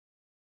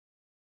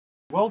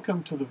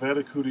Welcome to the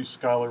Vattikuti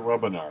Scholar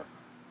Webinar.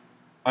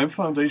 I'm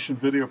Foundation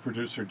Video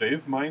Producer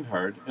Dave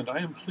Meinhardt, and I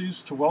am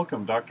pleased to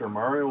welcome Dr.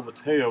 Mario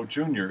Leitao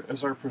Jr.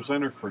 as our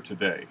presenter for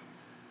today.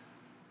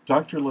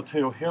 Dr.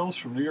 Leitao hails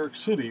from New York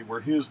City,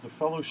 where he is the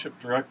Fellowship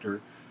Director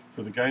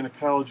for the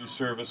Gynecology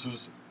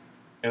Services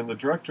and the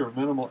Director of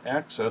Minimal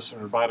Access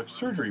and Robotic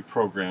Surgery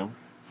Program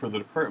for the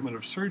Department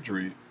of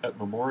Surgery at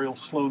Memorial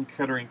Sloan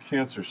Kettering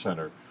Cancer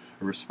Center,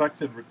 a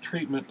respected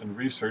treatment and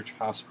research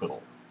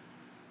hospital.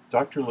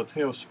 Dr.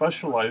 Leitao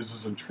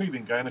specializes in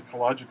treating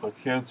gynecological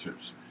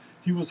cancers.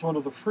 He was one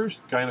of the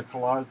first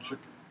gynecologic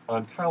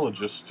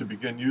oncologists to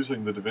begin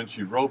using the Da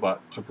Vinci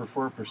robot to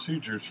perform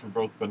procedures for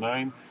both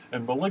benign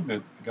and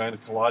malignant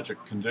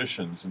gynecologic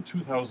conditions in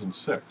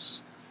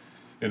 2006.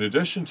 In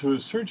addition to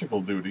his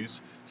surgical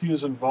duties, he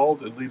is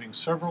involved in leading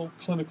several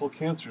clinical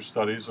cancer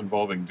studies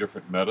involving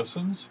different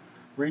medicines,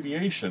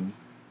 radiation,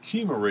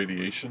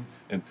 chemoradiation,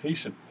 and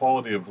patient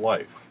quality of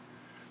life.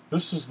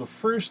 This is the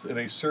first in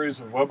a series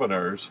of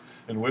webinars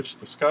in which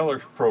the Scholar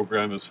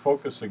Program is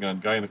focusing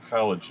on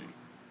gynecology.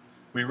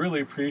 We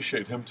really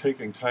appreciate him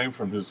taking time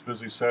from his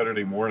busy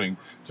Saturday morning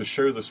to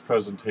share this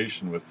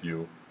presentation with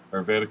you,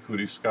 our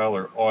Vattikuti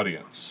Scholar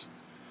audience.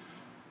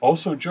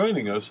 Also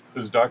joining us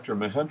is Dr.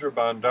 Mahendra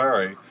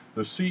Bhandari,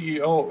 the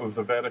CEO of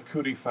the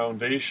Vattikuti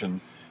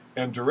Foundation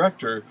and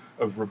Director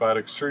of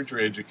Robotic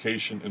Surgery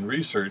Education and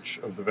Research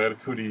of the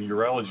Vattikuti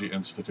Urology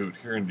Institute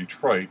here in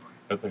Detroit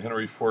at the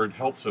Henry Ford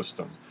Health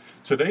System.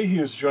 Today he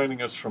is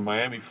joining us from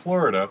Miami,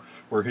 Florida,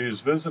 where he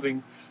is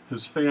visiting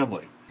his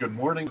family. Good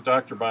morning,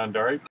 Dr.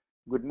 Bhandari.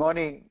 Good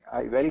morning.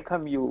 I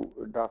welcome you,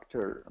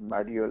 Dr.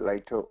 Mario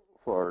Leitao,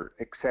 for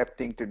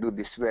accepting to do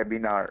this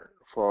webinar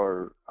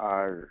for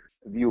our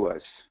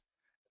viewers.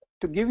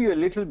 To give you a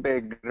little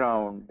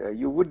background,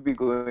 you would be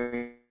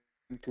going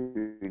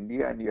to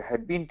India and you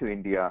had been to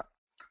India.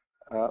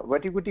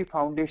 Vattikuti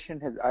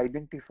Foundation has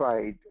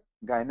identified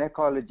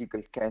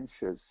gynecological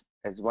cancers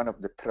as one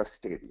of the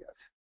thrust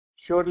areas,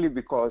 surely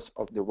because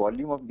of the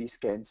volume of these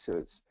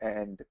cancers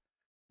and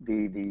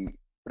the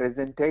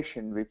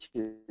presentation, which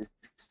is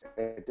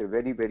at a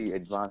very, very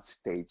advanced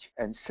stage.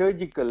 And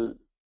surgical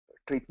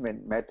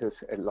treatment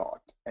matters a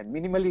lot. And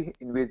minimally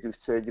invasive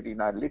surgery,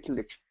 in our little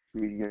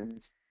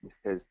experience,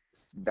 has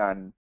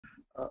done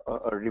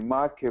a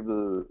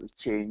remarkable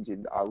change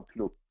in the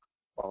outlook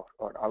of,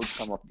 or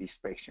outcome of these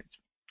patients.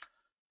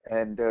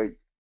 And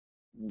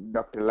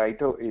Dr.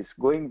 Leitao is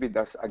going with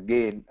us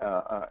again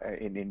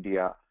in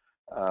India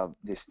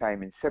this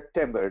time in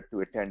September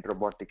to attend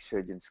Robotic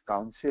Surgeons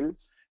Council.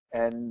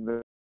 And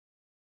when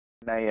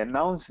I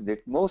announced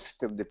that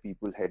most of the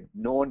people had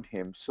known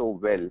him so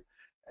well,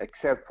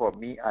 except for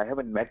me. I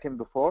haven't met him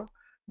before,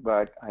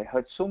 but I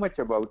heard so much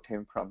about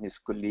him from his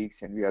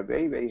colleagues, and we are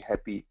very, very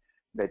happy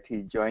that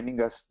he's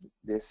joining us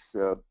this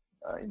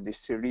in this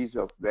series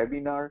of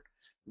webinar,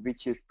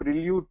 which is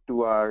prelude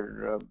to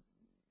our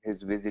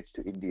his visit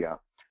to India.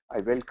 I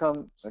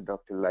welcome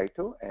Dr.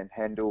 Leitao and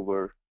hand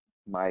over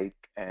mic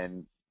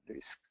and the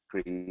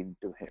screen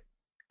to him.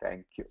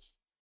 Thank you.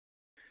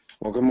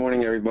 Well, good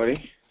morning,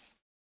 everybody.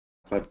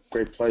 A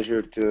great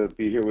pleasure to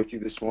be here with you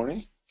this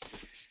morning.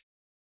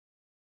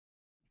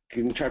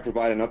 I'm going to try to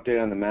provide an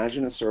update on the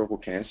management of cervical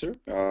cancer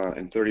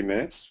in 30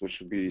 minutes,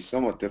 which would be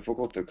somewhat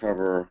difficult to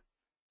cover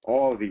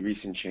all of the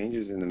recent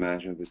changes in the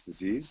management of this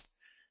disease.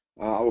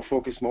 I will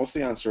focus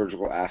mostly on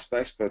surgical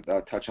aspects,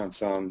 but touch on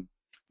some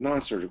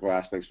non-surgical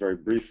aspects very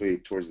briefly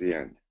towards the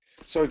end.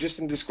 So just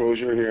in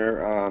disclosure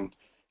here,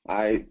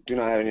 I do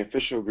not have any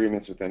official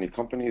agreements with any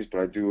companies, but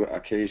I do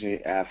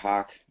occasionally ad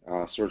hoc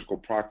surgical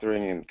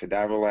proctoring in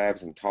cadaver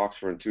labs and talks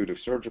for Intuitive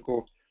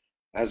Surgical,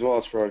 as well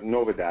as for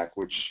Novadak,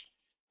 which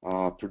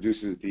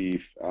produces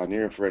the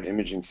near-infrared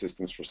imaging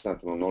systems for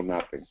Sentinel Node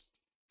Mapping.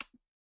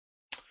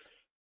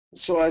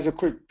 So as a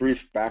quick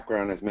brief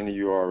background, as many of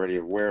you are already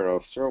aware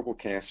of, cervical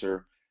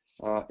cancer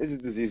is a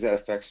disease that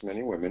affects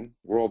many women.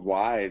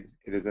 Worldwide,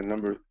 it is the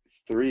number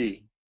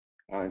 3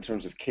 in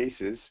terms of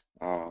cases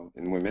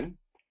in women,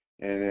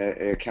 and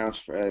it accounts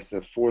for as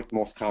the 4th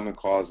most common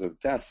cause of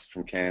deaths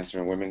from cancer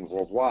in women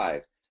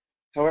worldwide.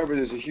 However,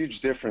 there's a huge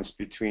difference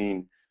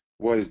between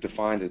what is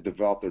defined as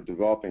developed or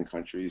developing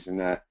countries, in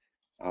that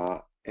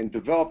in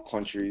developed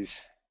countries,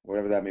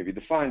 whatever that may be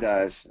defined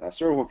as,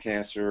 cervical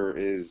cancer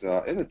is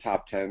in the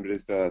top 10, but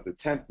is the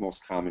 10th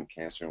most common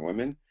cancer in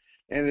women,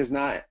 and is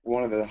not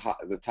one of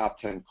the top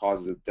 10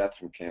 causes of death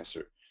from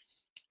cancer.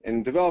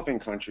 In developing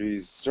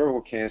countries,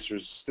 cervical cancer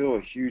is still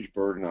a huge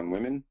burden on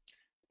women.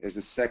 It is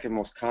the 2nd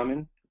most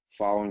common,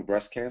 following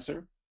breast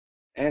cancer,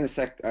 and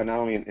not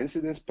only in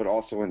incidence but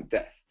also in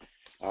death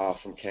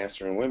from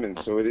cancer in women.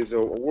 So it is a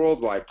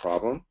worldwide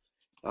problem.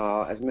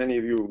 As many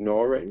of you know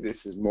already,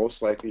 this is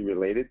most likely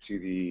related to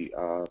the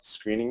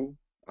screening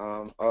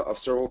of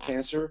cervical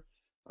cancer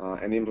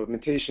and the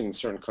implementation in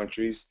certain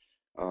countries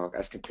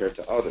as compared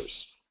to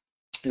others.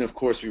 And of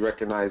course, we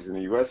recognize in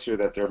the U.S. here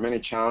that there are many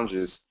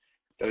challenges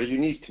that are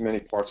unique to many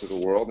parts of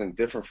the world and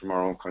different from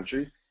our own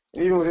country.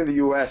 And even within the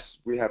U.S.,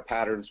 we have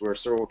patterns where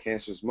cervical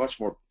cancer is much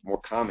more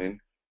common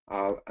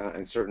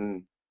in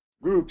certain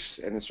groups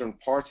and in certain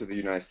parts of the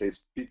United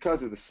States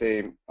because of the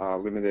same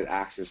limited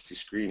access to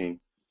screening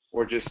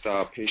or just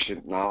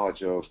patient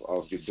knowledge of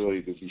the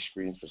ability to be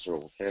screened for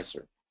cervical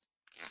cancer.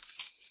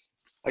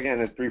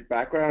 Again, as brief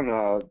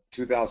background,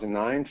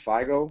 2009,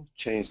 FIGO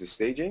changed the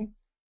staging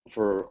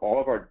for all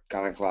of our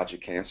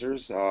gynecologic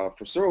cancers.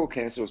 For cervical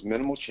cancer, it was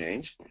minimal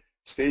change.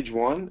 Stage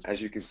 1,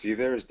 as you can see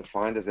there, is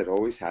defined as it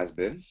always has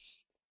been.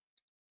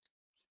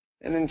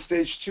 And then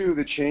stage 2,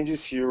 the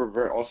changes here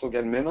were also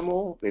again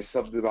minimal. They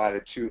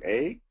subdivided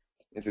 2A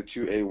into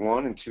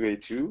 2A1 and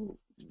 2A2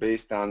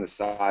 based on the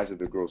size of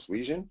the gross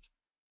lesion.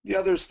 The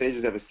other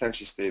stages have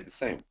essentially stayed the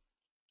same.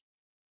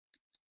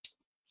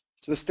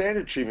 So the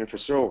standard treatment for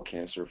cervical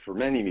cancer for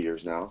many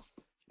years now,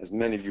 as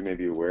many of you may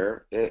be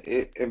aware,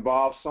 it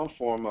involves some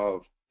form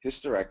of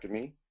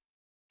hysterectomy,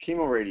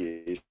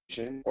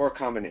 chemoradiation, or a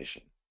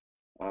combination.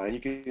 And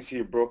you can see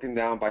it broken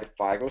down by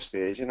FIGO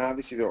stage, and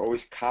obviously there are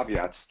always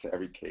caveats to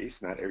every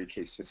case. Not every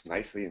case fits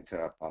nicely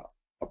into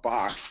a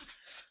box.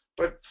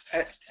 But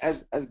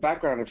as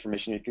background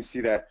information, you can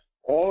see that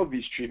all of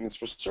these treatments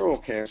for cervical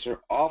cancer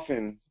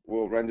often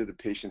will render the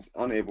patients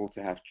unable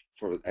to have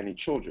for any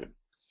children,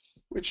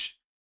 which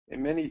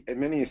in many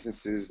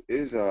instances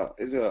is a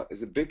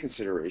big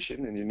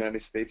consideration. In the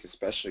United States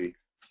especially,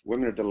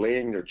 women are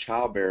delaying their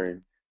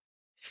childbearing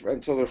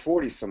until their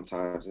 40s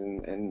sometimes,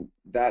 and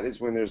that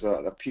is when there's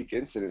a peak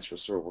incidence for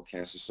cervical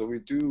cancer. So we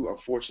do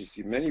unfortunately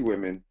see many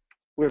women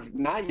who have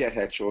not yet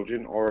had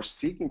children or are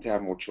seeking to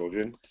have more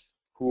children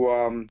who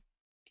are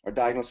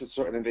diagnosed with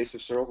certain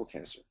invasive cervical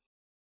cancer.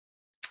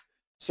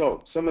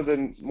 So some of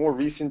the more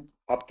recent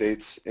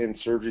updates in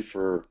surgery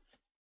for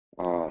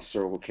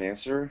cervical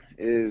cancer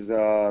is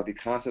the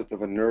concept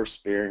of a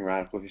nerve-sparing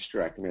radical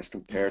hysterectomy as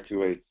compared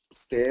to a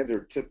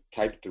standard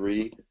type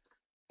 3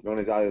 known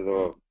as either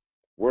the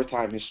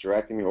Wertheim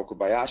hysterectomy or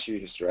Kobayashi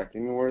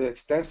hysterectomy, where the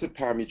extensive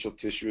parametrial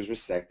tissue is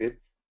resected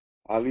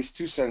at least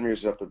 2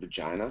 centimeters up the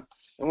vagina.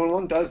 And when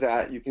one does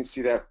that, you can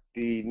see that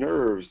the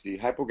nerves, the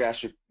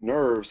hypogastric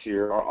nerves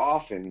here, are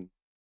often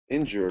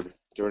injured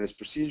during this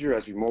procedure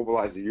as we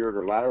mobilize the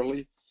ureter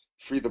laterally,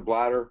 free the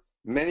bladder.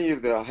 Many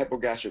of the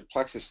hypogastric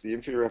plexus, the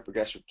inferior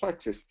hypogastric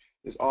plexus,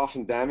 is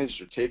often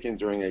damaged or taken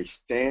during a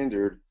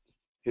standard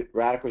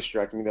radical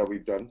hysterectomy that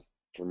we've done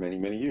for many,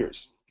 many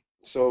years.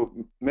 So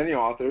many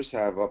authors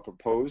have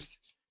proposed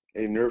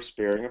a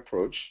nerve-sparing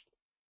approach.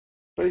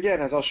 But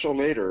again, as I'll show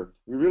later,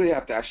 we really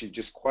have to actually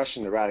just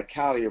question the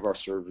radicality of our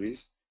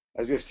surgeries.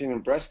 As we have seen in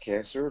breast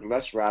cancer,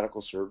 less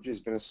radical surgery has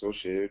been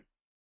associated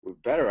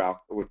with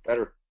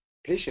better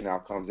patient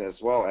outcomes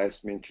as well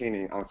as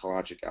maintaining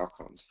oncologic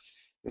outcomes.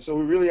 And so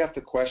we really have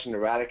to question the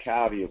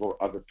radicality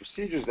of the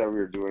procedures that we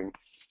are doing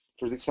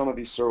for some of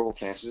these cervical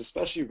cancers,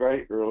 especially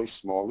very early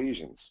small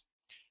lesions.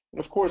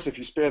 And of course, if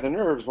you spare the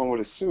nerves, one would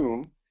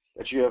assume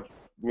that you have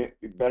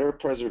better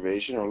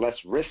preservation or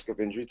less risk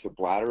of injury to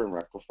bladder and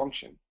rectal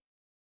function.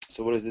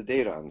 So what is the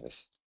data on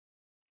this?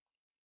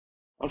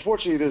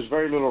 Unfortunately, there's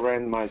very little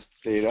randomized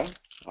data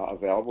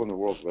available in the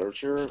world's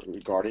literature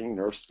regarding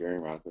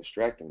nerve-sparing radical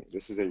hysterectomy.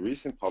 This is a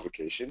recent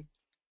publication,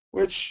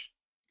 which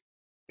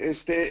is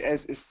stated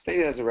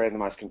as a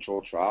randomized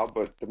controlled trial,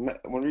 but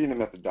when reading the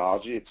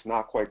methodology, it's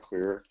not quite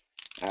clear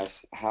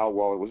as how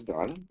well it was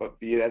done. But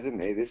be it as it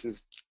may, this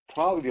is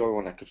probably the only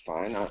one I could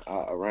find, a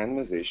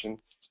randomization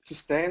to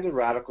standard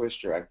radical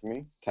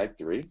hysterectomy, type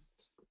 3,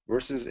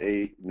 versus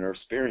a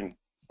nerve-sparing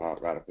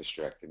radical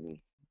hysterectomy.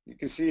 You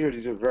can see here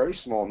these are very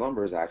small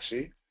numbers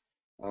actually,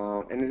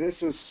 and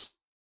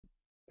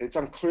it's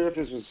unclear if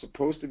this was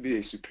supposed to be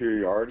a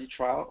superiority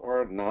trial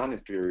or a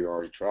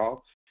non-inferiority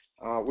trial,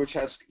 which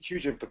has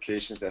huge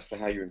implications as to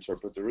how you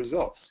interpret the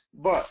results.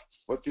 But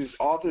what these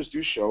authors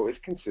do show is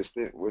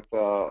consistent with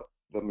the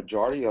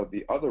majority of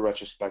the other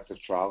retrospective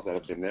trials that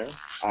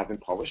have been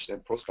published,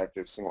 and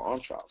prospective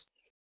single-arm trials.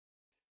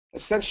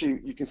 Essentially,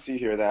 you can see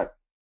here that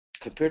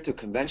compared to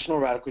conventional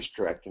radical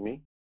hysterectomy,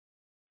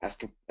 as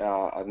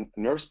a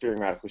nerve-sparing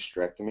radical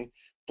hysterectomy,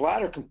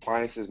 bladder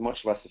compliance is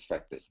much less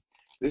effective.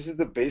 This is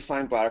the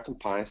baseline bladder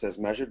compliance as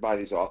measured by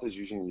these authors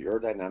using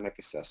urodynamic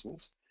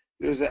assessments.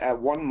 There's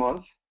at 1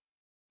 month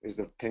is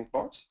the pink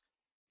bars.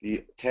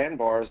 The tan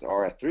bars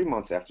are at 3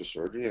 months after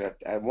surgery, and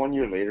at 1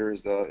 year later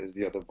is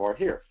the other bar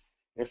here.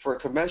 And for a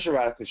conventional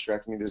radical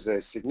hysterectomy, there's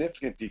a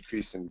significant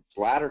decrease in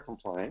bladder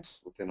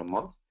compliance within a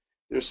month.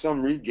 There's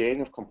some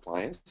regain of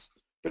compliance,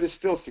 but it's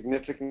still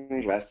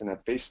significantly less than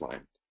at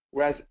baseline.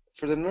 Whereas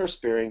for the nerve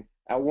sparing,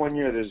 at 1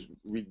 year, there's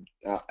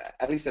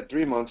at least at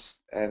 3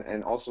 months,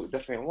 and also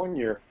definitely at 1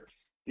 year,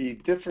 the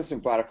difference in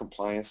bladder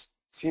compliance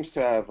seems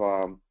to have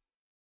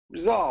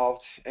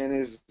resolved and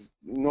is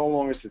no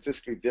longer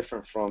statistically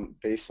different from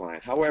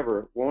baseline.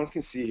 However, what one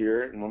can see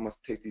here, and one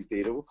must take these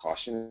data with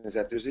caution, is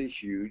that there's a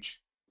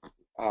huge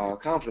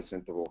confidence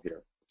interval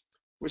here,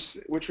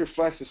 which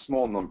reflects the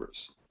small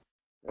numbers.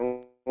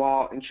 And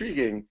while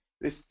intriguing,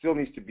 this still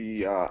needs to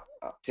be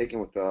taken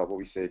with what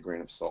we say a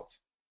grain of salt.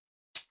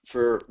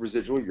 For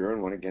residual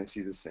urine, one again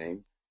sees the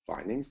same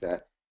findings,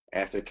 that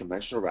after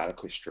conventional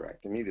radical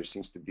hysterectomy, there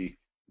seems to be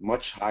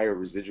much higher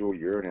residual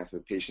urine after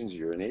the patient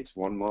urinates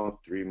 1 month,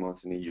 3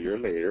 months, and a year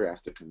later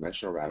after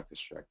conventional radical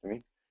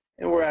hysterectomy.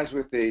 And whereas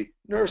with a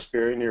nerve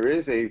sparing, there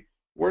is a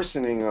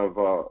worsening of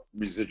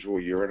residual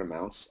urine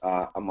amounts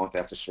a month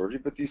after surgery,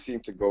 but these seem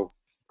to go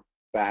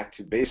back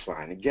to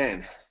baseline.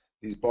 Again,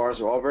 these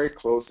bars are all very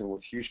close and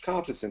with huge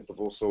confidence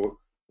intervals, so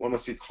one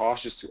must be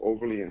cautious to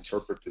overly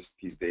interpret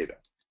these data.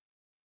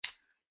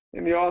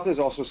 And the authors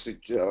also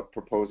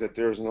propose that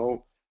there is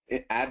no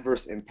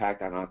adverse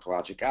impact on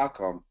oncologic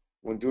outcome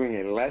when doing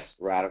a less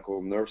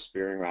radical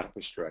nerve-sparing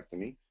radical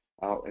hysterectomy,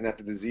 and that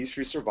the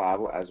disease-free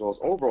survival as well as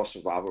overall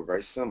survival are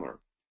very similar.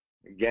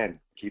 Again,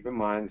 keep in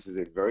mind this is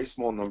a very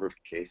small number of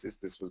cases.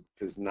 This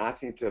does not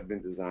seem to have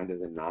been designed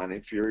as a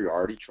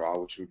non-inferiority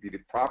trial, which would be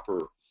the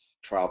proper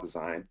trial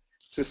design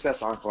to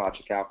assess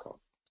oncologic outcome.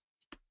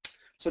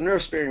 So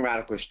nerve-sparing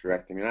radical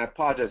hysterectomy, and I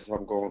apologize if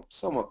I'm going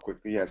somewhat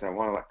quickly as I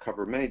want to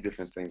cover many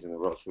different things in a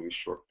relatively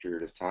short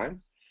period of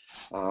time.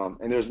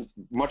 And there's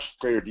much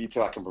greater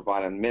detail I can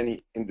provide on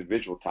many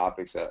individual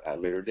topics at a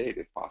later date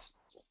if possible.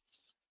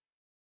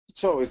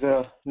 So is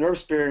the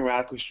nerve-sparing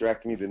radical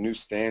hysterectomy the new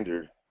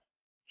standard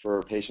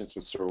for patients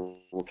with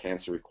cervical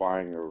cancer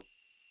requiring a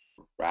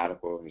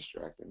radical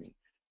hysterectomy?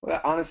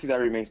 Well, honestly, that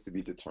remains to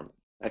be determined.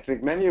 I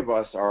think many of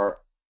us are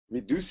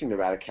reducing the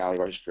radicality of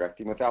our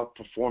hysterectomy without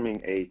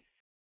performing a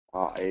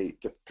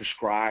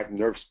prescribed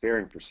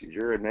nerve-sparing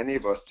procedure, and many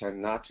of us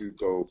tend not to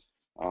go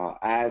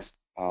as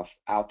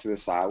out to the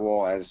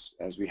sidewall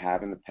as we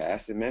have in the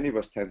past, and many of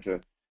us tend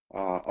to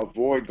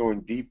avoid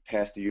going deep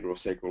past the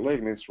uterosacral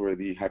ligaments where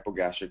the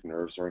hypogastric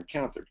nerves are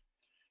encountered.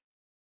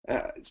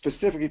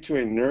 Specifically to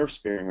a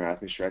nerve-sparing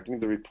radical hysterectomy,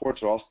 the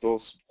reports are all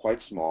still quite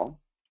small.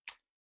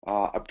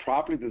 A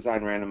properly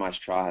designed randomized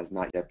trial has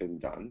not yet been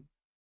done.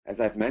 As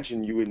I've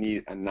mentioned, you would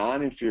need a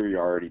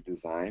non-inferiority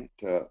design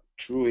to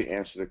truly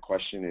answer the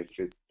question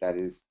if that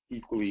is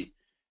equally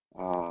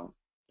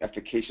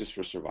efficacious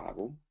for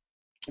survival.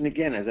 And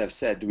again, as I've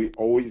said, do we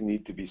always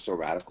need to be so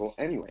radical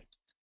anyway?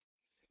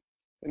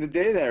 And the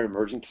data that are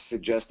emerging to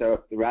suggest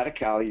that the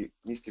radicality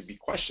needs to be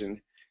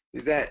questioned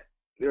is that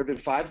there have been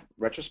 5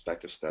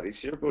 retrospective studies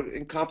here, but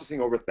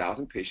encompassing over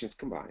 1,000 patients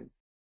combined.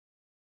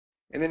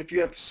 And then if you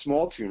have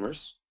small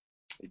tumors,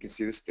 you can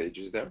see the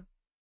stages there,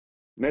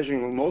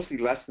 measuring mostly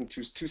less than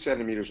 2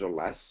 centimeters or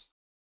less,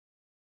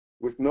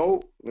 with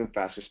no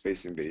lymphovascular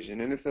space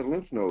invasion, and if the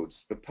lymph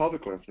nodes, the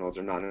pelvic lymph nodes,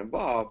 are not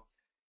involved,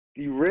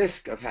 the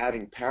risk of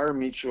having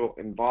parametrial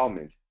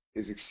involvement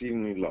is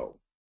exceedingly low,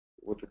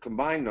 with the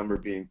combined number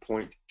being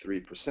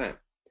 0.3%.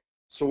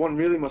 So one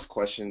really must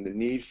question the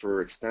need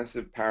for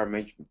extensive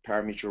parametrial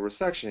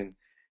resection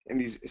in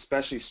these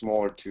especially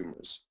smaller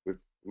tumors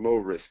with low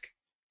risk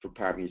for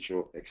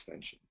parametrial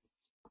extension.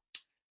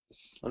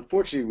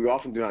 Unfortunately, we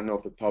often do not know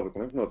if the pelvic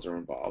lymph nodes are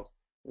involved,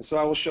 and so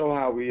I will show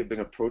how we have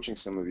been approaching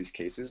some of these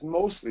cases,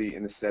 mostly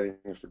in the setting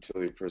of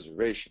fertility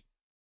preservation.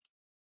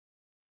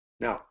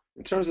 Now,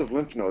 in terms of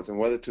lymph nodes and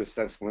whether to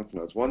assess lymph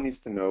nodes, one needs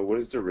to know what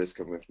is the risk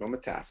of lymph node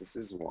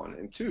metastasis, 1,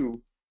 and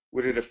 2,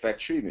 would it affect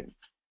treatment?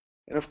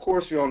 And of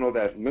course, we all know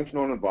that lymph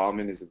node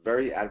involvement is a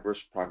very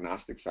adverse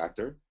prognostic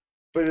factor,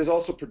 but it is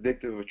also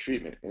predictive of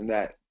treatment in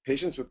that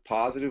patients with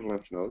positive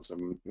lymph nodes or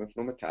lymph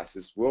node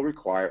metastasis will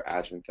require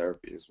adjuvant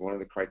therapy as one of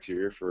the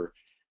criteria for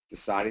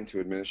deciding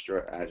to administer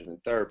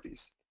adjuvant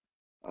therapies.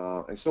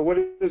 And so what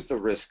is the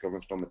risk of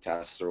lymph node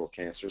metastasis cervical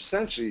cancer?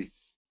 Essentially,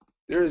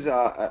 there is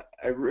a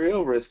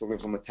real risk of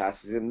lymph node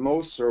metastasis in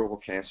most cervical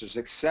cancers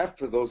except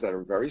for those that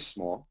are very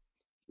small,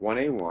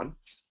 1A1,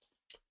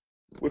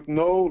 with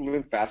no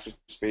lymphovascular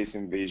space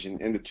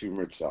invasion in the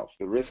tumor itself.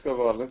 The risk of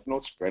a lymph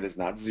node spread is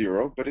not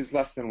 0, but is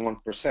less than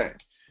 1%.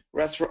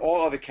 Whereas for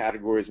all other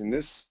categories in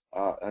this,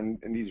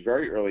 in these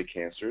very early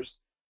cancers,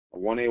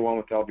 1A1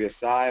 with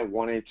LVSI,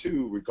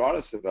 1A2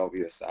 regardless of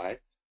LVSI,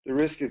 the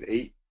risk is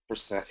 8%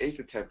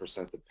 to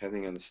 10%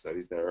 depending on the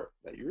studies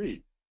that you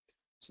read.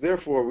 So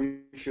therefore, we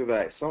feel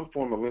that some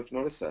form of lymph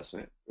node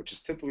assessment, which is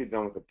typically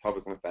done with a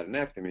pelvic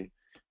lymphadenectomy,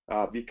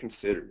 be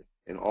considered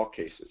in all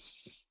cases.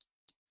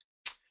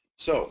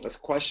 So let's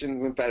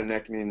question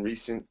lymphadenectomy in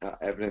recent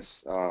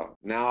evidence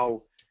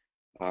now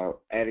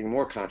adding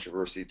more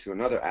controversy to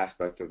another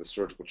aspect of the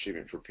surgical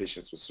treatment for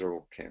patients with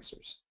cervical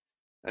cancers.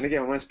 And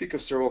again, when I speak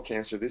of cervical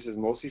cancer, this is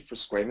mostly for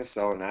squamous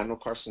cell and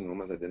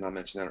adenocarcinomas. I did not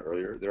mention that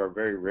earlier. There are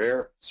very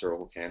rare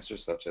cervical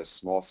cancers such as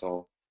small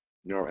cell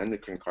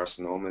neuroendocrine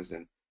carcinomas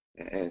and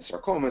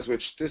sarcomas,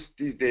 which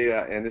these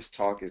data and this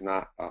talk is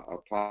not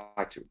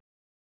applied to.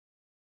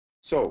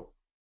 So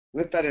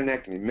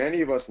lymphadenectomy,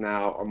 many of us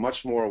now are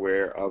much more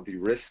aware of the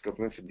risk of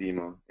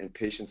lymphedema in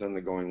patients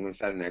undergoing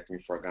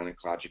lymphadenectomy for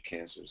gynecologic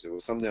cancers. It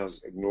was something that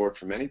was ignored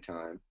for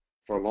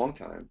a long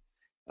time,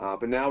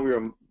 but now we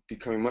are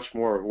becoming much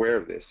more aware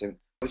of this. And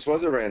this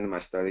was a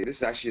randomized study. This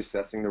is actually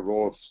assessing the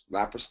role of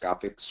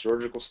laparoscopic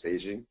surgical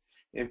staging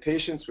in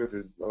patients with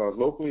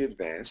locally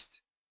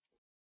advanced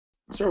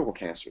cervical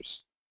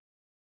cancers.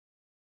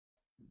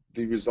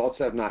 The results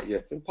have not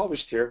yet been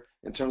published here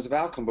in terms of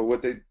outcome, but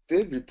what they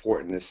did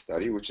report in this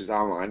study, which is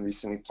online,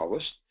 recently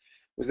published,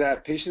 was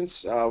that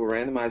patients were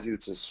randomized either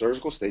to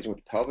surgical staging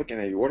with pelvic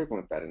and aortic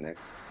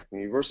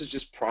lymphadenectomy versus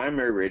just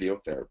primary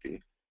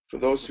radiotherapy for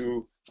those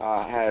who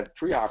had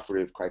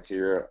preoperative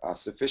criteria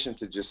sufficient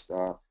to just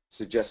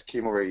suggest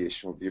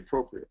chemoradiation would be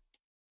appropriate.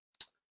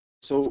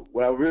 So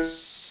what I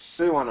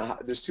really want to,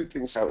 there's two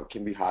things that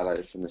can be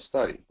highlighted from this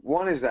study.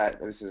 One is that,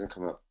 and this isn't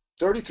coming up,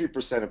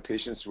 33% of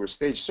patients who were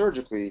staged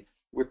surgically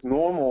with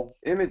normal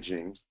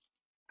imaging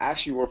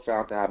actually were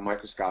found to have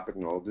microscopic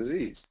nodal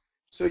disease.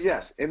 So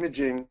yes,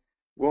 imaging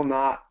will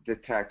not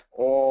detect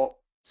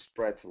all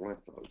spread to lymph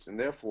nodes, and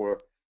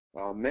therefore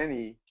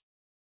many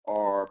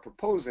are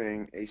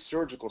proposing a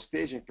surgical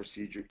staging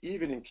procedure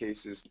even in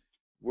cases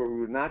where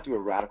we would not do a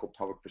radical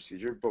pelvic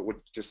procedure but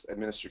would just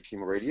administer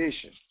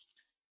chemoradiation.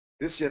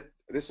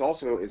 This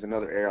also is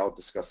another area I'll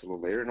discuss a little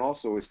later, and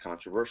also is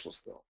controversial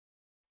still.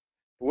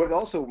 But what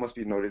also must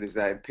be noted is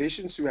that in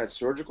patients who had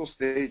surgical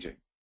staging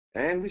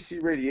and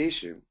received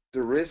radiation,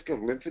 the risk of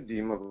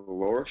lymphedema of the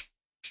lower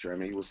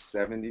extremity was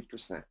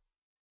 70%.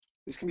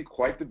 This can be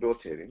quite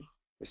debilitating,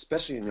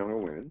 especially in younger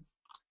women,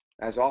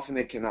 as often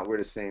they cannot wear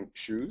the same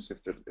shoes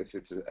if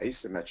it's an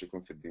asymmetric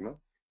lymphedema.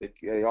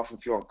 They often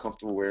feel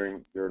uncomfortable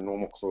wearing their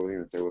normal clothing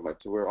that they would like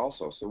to wear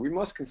also. So we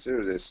must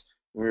consider this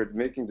when we're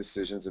making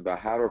decisions about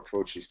how to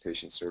approach these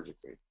patients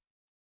surgically.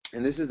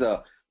 And this is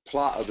the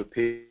plot of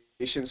the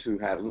patients who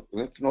had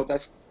lymph node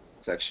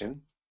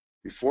dissection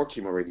before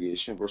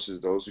chemoradiation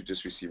versus those who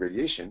just received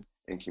radiation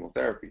and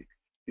chemotherapy.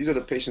 These are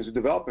the patients who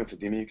develop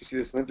lymphedema. You can see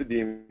this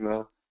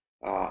lymphedema,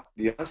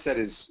 the onset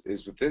is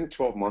within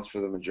 12 months for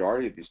the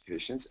majority of these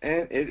patients,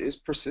 and it is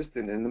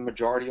persistent in the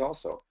majority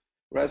also.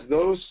 Whereas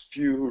those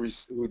few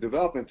who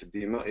develop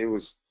lymphedema, it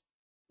was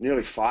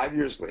nearly 5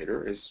 years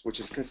later, which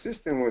is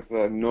consistent with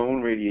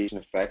known radiation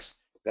effects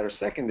that are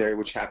secondary,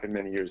 which happen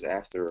many years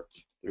after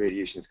the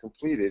radiation is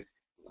completed.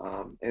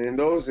 And in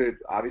those,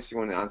 obviously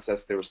when the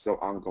onsets, they were still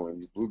ongoing.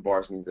 These blue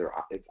bars means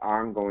it's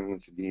ongoing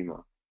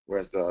lymphedema,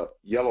 whereas the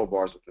yellow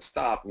bars with the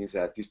stop means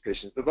that these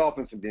patients develop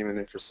lymphedema, and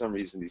then for some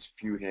reason, these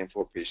few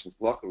handful of patients,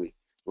 luckily,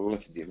 the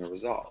lymphedema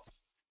resolved.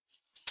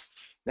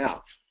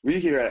 Now, we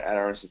here at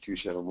our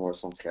institution at Memorial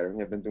Sloan Kettering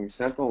have been doing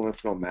sentinel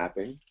lymph node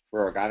mapping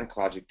for our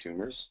gynecologic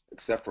tumors,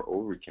 except for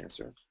ovary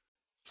cancer,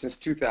 since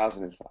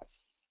 2005.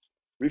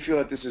 We feel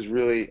that this is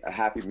really a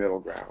happy middle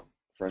ground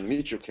for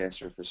endometrial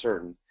cancer for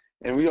certain,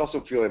 and we also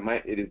feel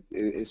it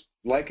is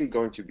likely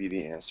going to be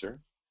the answer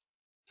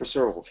for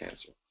cervical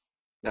cancer.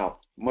 Now,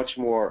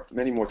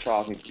 many more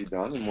trials need to be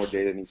done, and more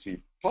data needs to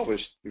be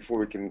published before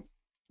we can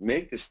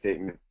make this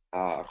statement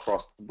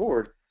across the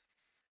board.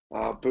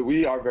 But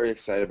we are very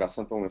excited about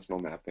sentinel lymph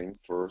node mapping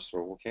for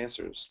cervical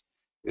cancers.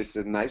 It's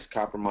a nice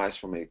compromise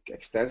from an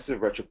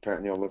extensive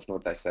retroperitoneal lymph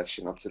node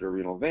dissection up to the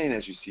renal vein,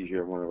 as you see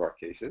here in one of our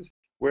cases,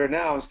 where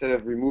now instead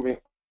of removing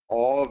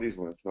all of these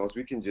lymph nodes,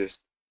 we can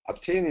just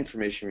obtain the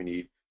information we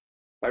need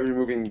by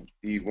removing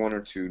the 1 or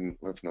 2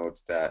 lymph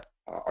nodes that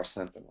are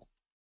sentinel.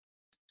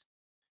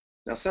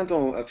 Now,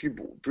 sentinel, a few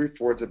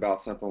brief words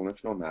about sentinel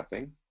lymph node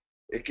mapping.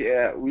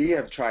 We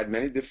have tried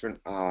many different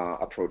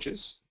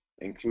approaches,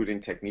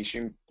 including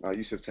technetium,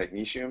 use of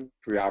technetium,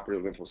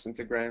 preoperative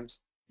lymphoscintigrams,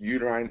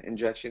 uterine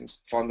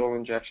injections, fundal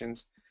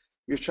injections.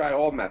 We've tried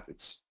all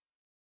methods.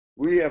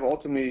 We have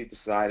ultimately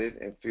decided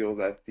and feel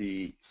that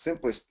the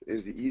simplest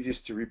is the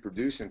easiest to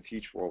reproduce and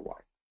teach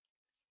worldwide.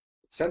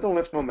 Sentinel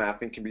lymph node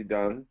mapping can be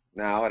done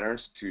now at our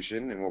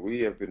institution, and what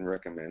we have been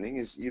recommending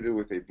is either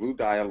with a blue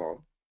dye alone,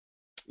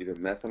 either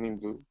methylene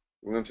blue,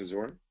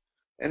 lymphozorin,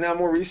 and now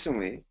more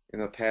recently, in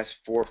the past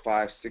 4,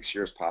 5, 6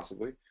 years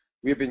possibly,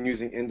 we have been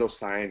using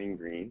indocyanine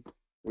green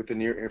with the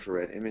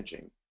near-infrared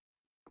imaging.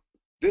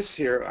 This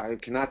here, I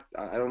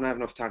don't have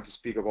enough time to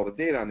speak of all the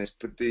data on this,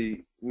 but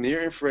the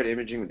near-infrared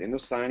imaging with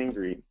indocyanine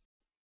green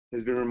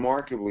has been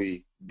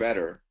remarkably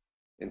better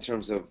in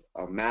terms of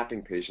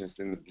mapping patients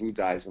than the blue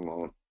dyes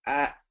alone,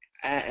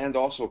 and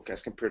also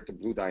as compared to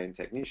blue dye and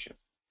technetium.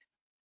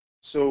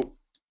 So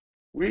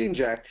we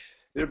inject.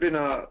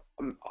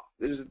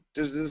 There's a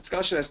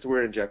discussion as to where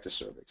to inject the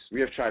cervix.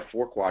 We have tried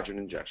 4-quadrant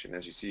injection,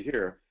 as you see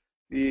here.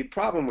 The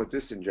problem with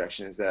this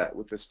injection is that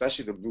with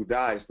especially the blue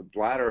dyes, the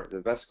bladder, the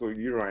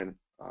vesicouterine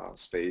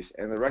space,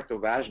 and the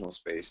rectovaginal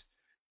space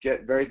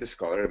get very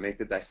discolored and make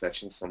the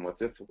dissection somewhat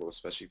difficult,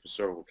 especially for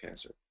cervical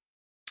cancer.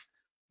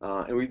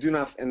 And we do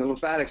not, and the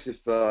lymphatics, if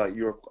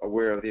you're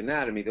aware of the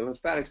anatomy, the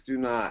lymphatics do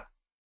not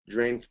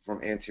drain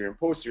from anterior and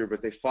posterior,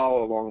 but they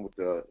follow along with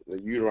the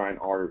uterine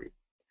artery.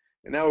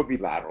 And that would be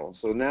lateral.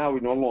 So now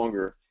we no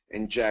longer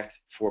inject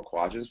 4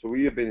 quadrants, but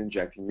we have been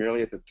injecting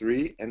merely at the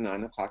 3 and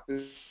 9 o'clock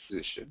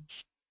position.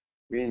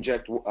 We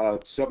inject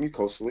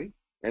submucosally,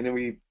 and then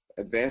we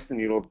advance the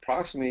needle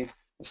approximately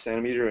a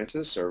centimeter into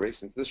the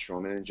cervix, into the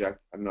stroma, and inject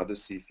another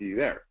cc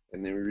there.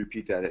 And then we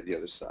repeat that at the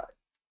other side.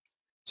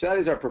 So that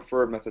is our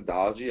preferred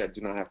methodology. I do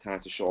not have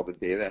time to show all the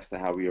data as to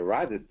how we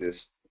arrived at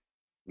this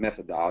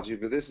methodology,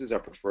 but this is our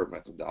preferred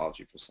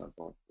methodology for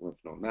sentinel lymph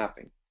node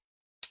mapping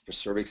for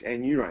cervix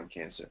and uterine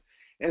cancer.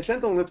 And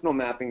sentinel lymph node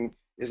mapping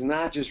is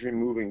not just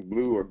removing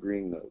blue or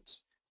green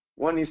nodes.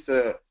 One needs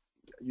to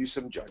use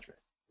some judgment.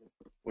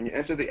 When you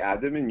enter the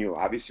abdomen, you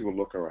obviously will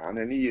look around.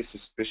 Any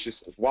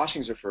suspicious,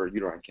 washings are for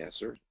uterine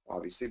cancer,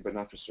 obviously, but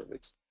not for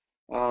cervix.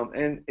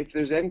 And if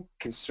there's any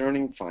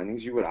concerning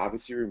findings, you would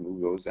obviously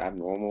remove those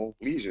abnormal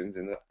lesions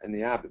in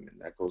the abdomen.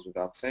 That goes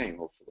without saying,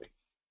 hopefully.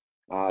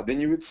 Then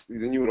you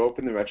would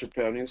open the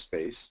retroperitoneal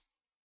space.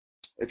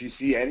 If you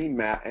see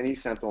any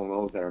sentinel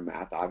nodes that are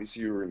mapped,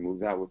 obviously you remove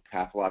that with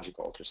pathologic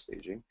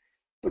ultrastaging.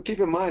 But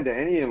keep in mind that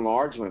any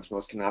enlarged lymph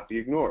nodes cannot be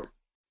ignored.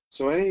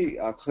 So any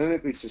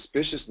clinically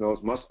suspicious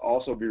nodes must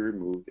also be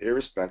removed,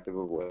 irrespective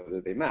of whether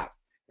they map.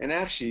 And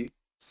actually,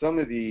 some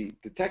of the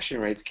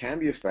detection rates can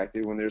be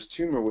affected when there's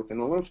tumor within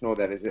a lymph node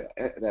that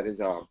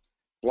is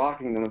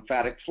blocking the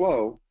lymphatic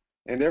flow,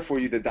 and therefore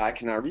the dye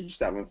cannot reach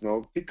that lymph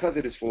node because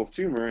it is full of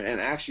tumor.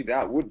 And actually,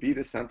 that would be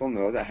the sentinel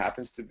node that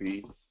happens to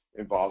be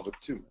involved with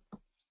tumor.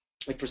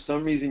 If for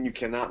some reason you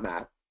cannot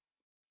map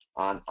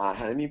on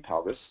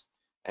hemipelvis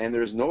and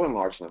there's no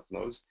enlarged lymph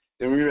nodes,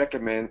 then we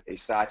recommend a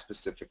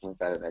site-specific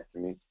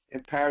lymphadenectomy.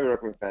 And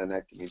periorbital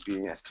lymphadenectomy,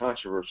 being as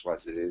controversial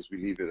as it is, we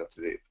leave it up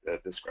to the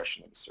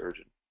discretion of the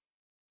surgeon.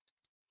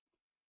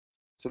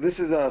 So this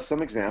is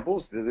some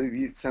examples.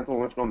 These sentinel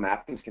lymph node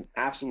mappings can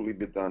absolutely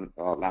be done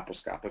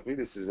laparoscopically.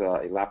 This is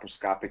a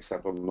laparoscopic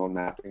sentinel node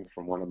mapping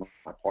from one of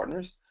my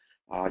partners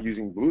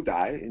using blue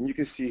dye. And you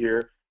can see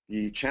here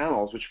the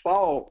channels which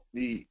follow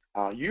the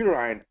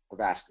uterine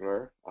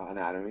vascular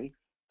anatomy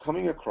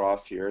coming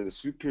across here, the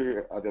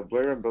superior, the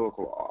blurred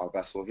umbilical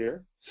vessel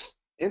here,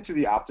 into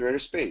the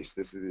obturator space.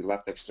 This is the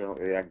left external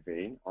iliac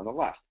vein on the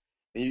left.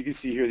 And you can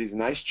see here these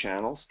nice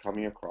channels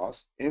coming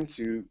across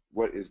into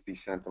what is the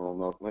sentinel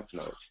lymph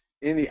node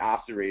in the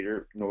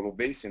obturator nodal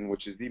basin,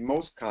 which is the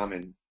most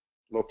common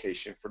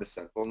location for the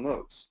sentinel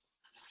nodes.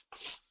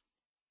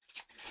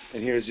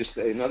 And here's just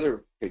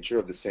another picture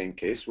of the same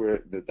case where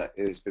it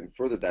has been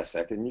further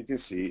dissected, and you can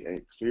see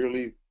a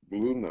clearly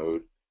blue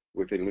node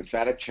with a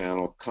lymphatic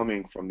channel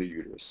coming from the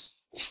uterus.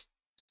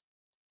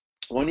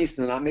 One needs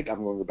to not make,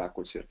 I'm going to go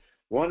backwards here.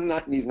 One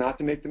needs not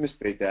to make the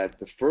mistake that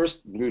the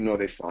first blue node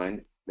they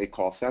find, they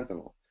call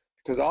sentinel.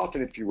 Because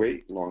often if you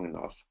wait long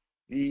enough,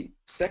 the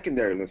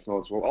secondary lymph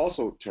nodes will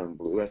also turn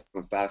blue as the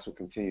lymphatics will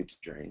continue to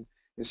drain.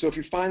 And so if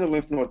you find the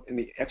lymph node in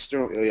the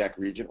external iliac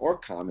region or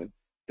common,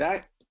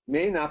 that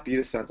may not be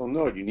the sentinel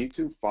node. You need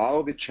to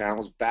follow the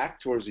channels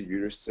back towards the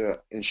uterus to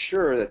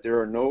ensure that there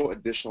are no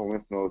additional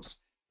lymph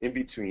nodes in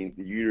between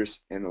the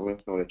uterus and the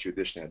lymph node that you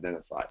additionally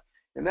identified.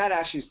 And that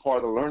actually is part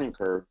of the learning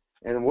curve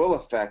and will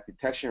affect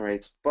detection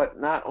rates, but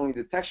not only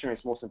detection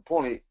rates, most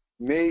importantly,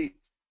 may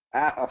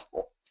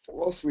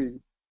falsely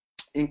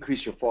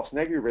increase your false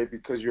negative rate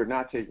because you're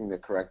not taking the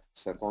correct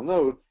sentinel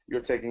node, you're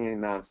taking a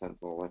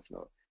non-sentinel lymph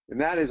node. And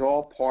that is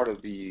all part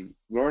of the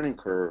learning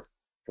curve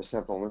for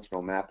sentinel lymph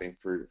node mapping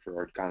for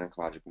our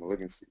gynecologic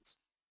malignancies.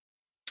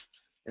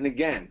 And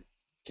again,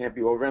 can't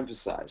be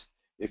overemphasized.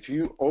 If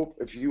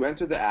you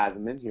enter the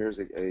abdomen, here's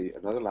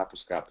another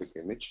laparoscopic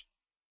image.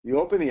 You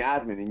open the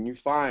abdomen and you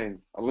find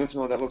a lymph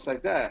node that looks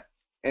like that,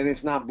 and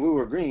it's not blue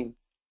or green,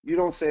 you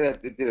don't say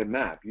that it didn't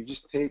map. You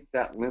just take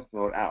that lymph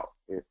node out.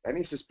 If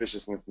any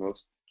suspicious lymph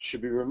nodes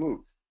should be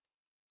removed.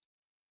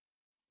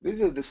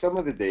 These are some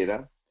of the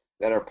data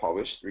that are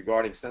published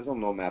regarding sentinel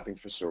node mapping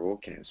for cervical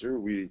cancer.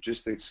 We've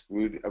just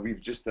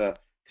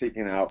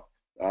taken out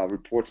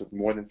reports with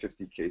more than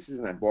 50 cases,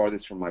 and I borrowed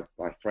this from my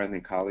friend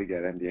and colleague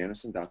at MD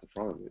Anderson, Dr.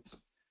 Fromowitz.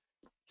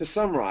 To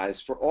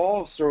summarize, for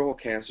all cervical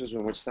cancers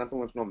in which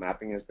sentinel lymph node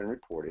mapping has been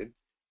reported,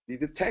 the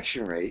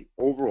detection rate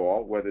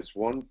overall, whether it's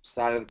one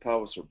side of the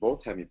pelvis or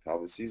both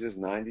hemipelvises, is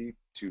 92%.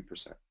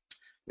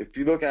 If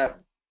you look at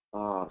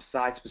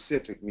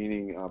side-specific,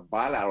 meaning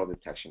bilateral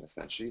detection,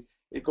 essentially,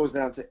 it goes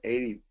down to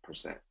 80%.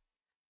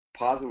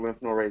 Positive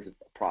lymph node rate is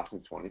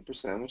approximately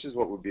 20%, which is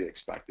what would be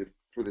expected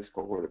for this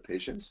cohort of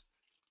patients.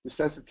 The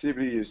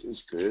sensitivity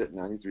is good at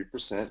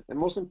 93%, and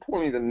most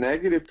importantly, the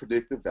negative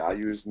predictive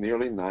value is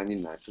nearly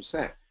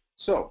 99%.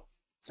 So,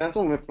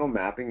 sentinel lymph node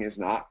mapping is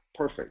not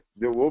perfect.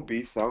 There will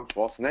be some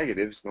false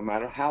negatives no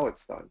matter how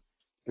it's done.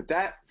 But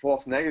that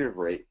false negative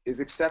rate is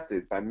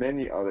accepted by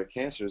many other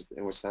cancers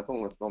in which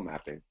sentinel lymph node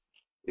mapping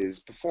is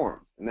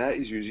performed, and that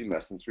is usually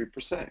less than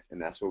 3%,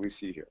 and that's what we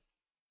see here.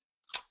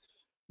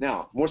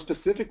 Now, more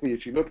specifically,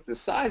 if you look at the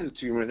size of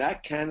tumor,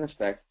 that can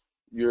affect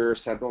your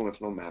sentinel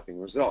lymph node mapping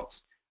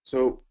results.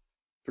 So,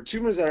 for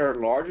tumors that are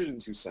larger than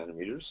 2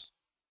 centimeters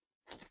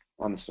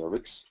on the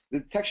cervix, the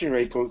detection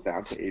rate goes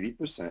down to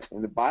 80%,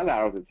 and the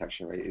bilateral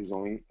detection rate is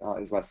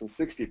less than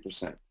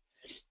 60%.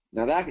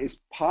 Now, that is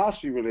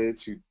possibly related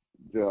to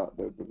the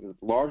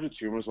larger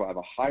tumors will have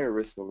a higher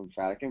risk of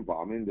lymphatic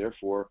involvement, and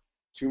therefore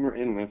tumor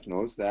in lymph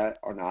nodes that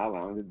are not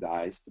allowing the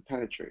dyes to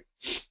penetrate.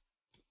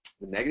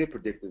 The negative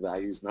predictive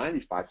value is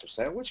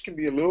 95%, which can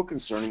be a little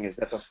concerning, is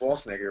that the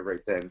false negative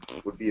rate then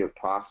would be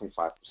approximately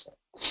 5%.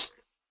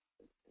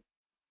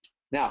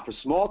 Now, for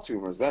small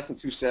tumors, less than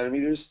 2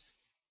 centimeters,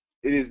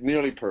 it is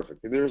nearly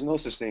perfect. And there is no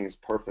such thing as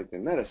perfect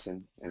in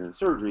medicine and in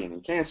surgery and in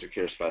cancer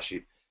care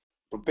especially.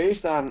 But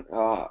based on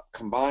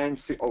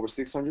combined over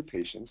 600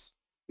 patients,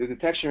 the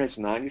detection rate is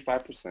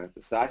 95%,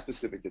 the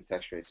site-specific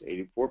detection rate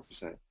is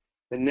 84%,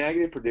 the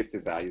negative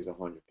predictive value is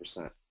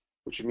 100%,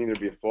 which would mean there'd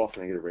be a false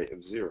negative rate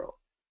of 0.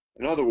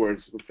 In other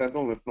words, with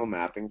sentinel lymph node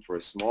mapping for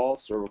a small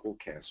cervical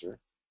cancer,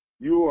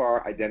 you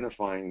are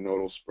identifying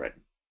nodal spread.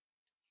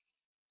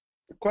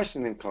 The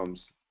question then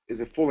comes,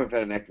 is a full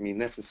lymphadenectomy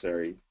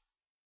necessary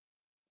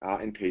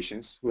in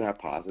patients who have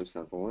positive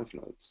sentinel lymph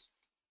nodes?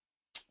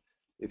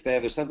 If they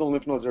have their sentinel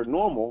lymph nodes are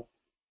normal,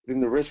 then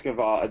the risk of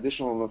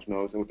additional lymph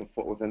nodes and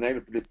with a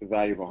negative predictive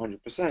value of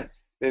 100%,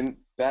 then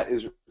that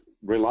is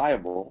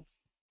reliable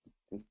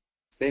in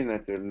stating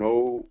that there are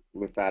no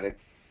lymphatic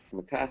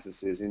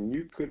metastases, and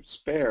you could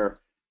spare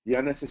the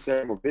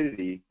unnecessary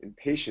morbidity in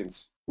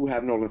patients who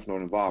have no lymph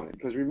node involvement,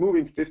 because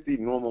removing 50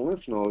 normal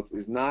lymph nodes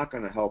is not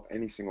going to help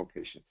any single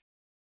patient.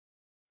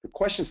 The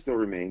question still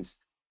remains,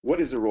 what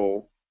is the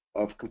role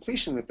of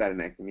completion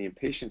lymphadenectomy in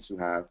patients who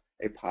have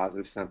a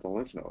positive sentinel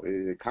lymph node? It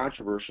is a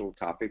controversial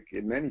topic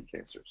in many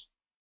cancers.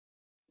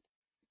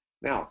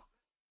 Now,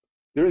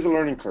 there is a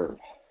learning curve.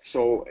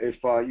 So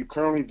if you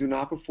currently do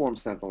not perform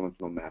sentinel lymph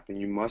node mapping,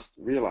 you must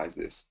realize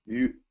this.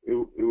 It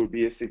would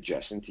be a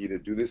suggestion to either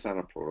do this on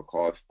a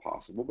protocol if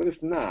possible, but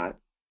if not,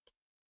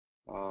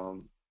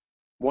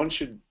 one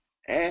should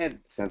add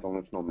sentinel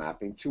lymph node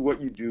mapping to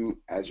what you do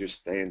as your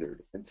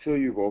standard until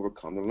you've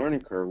overcome the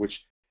learning curve,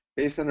 which,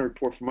 based on a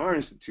report from our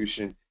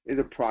institution, is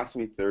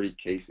approximately 30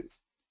 cases.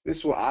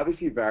 This will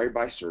obviously vary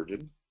by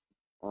surgeon,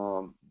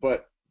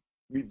 but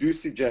we do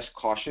suggest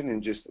caution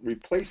in just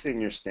replacing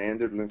your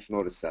standard lymph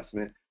node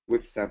assessment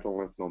with sentinel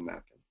lymph node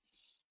mapping.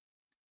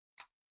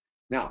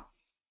 Now,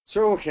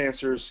 cervical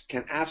cancers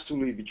can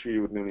absolutely be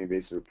treated with minimally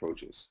invasive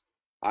approaches,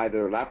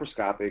 either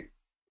laparoscopic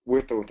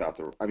with or without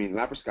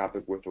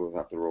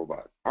the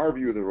robot. Our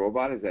view of the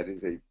robot is that it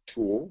is a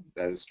tool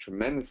that is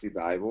tremendously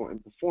valuable in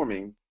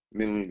performing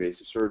minimally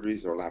invasive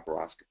surgeries or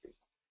laparoscopy.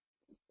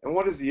 And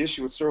what is the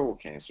issue with cervical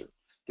cancer?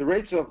 The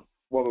rates of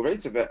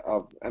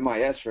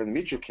MIS for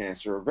endometrial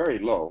cancer are very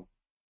low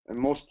in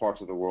most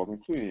parts of the world,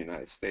 including the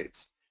United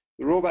States.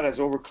 The robot has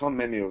overcome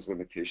many of those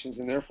limitations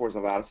and therefore has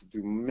allowed us to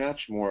do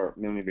much more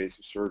minimally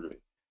invasive surgery.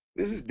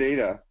 This is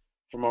data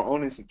from our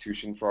own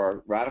institution for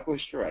our radical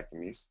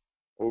hysterectomies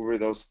over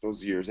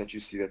those years that you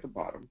see at the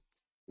bottom.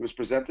 It was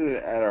presented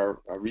at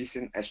our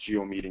recent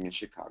SGO meeting in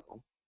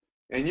Chicago.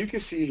 And you can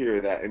see here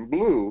that in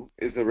blue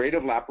is the rate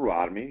of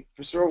laparotomy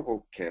for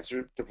cervical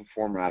cancer to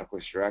perform radical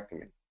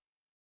hysterectomy.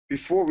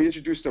 Before we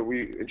introduced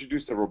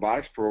a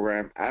robotics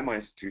program at my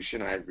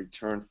institution, I had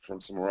returned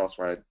from somewhere else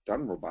where I had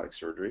done robotic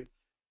surgery.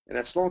 And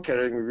at Sloan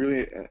Kettering, we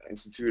really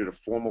instituted a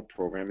formal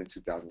program in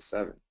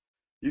 2007.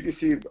 You can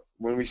see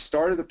when we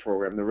started the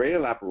program, the rate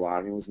of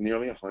laparotomy was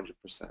nearly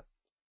 100%,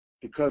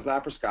 because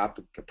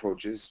laparoscopic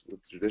approaches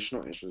with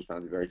traditional instruments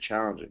found to be very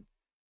challenging.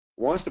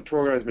 Once the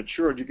program has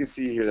matured, you can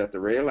see here that the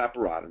rate of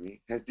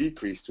laparotomy has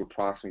decreased to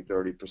approximately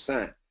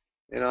 30%.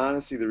 And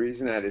honestly, the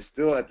reason that it's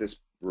still at this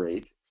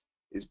rate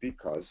is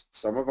because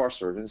some of our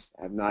surgeons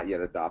have not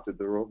yet adopted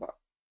the robot.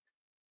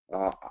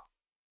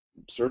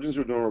 Surgeons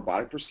who are doing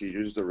robotic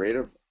procedures, the rate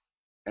of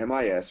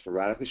MIS for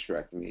radical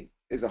hysterectomy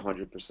is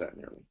 100%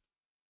 nearly.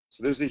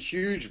 So there's a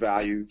huge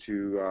value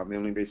to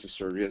minimally invasive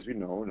surgery, as we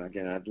know, and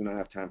again, I do not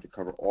have time to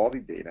cover all the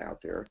data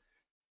out there.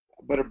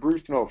 But a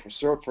brief note, for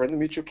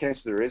endometrial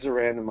cancer, there is a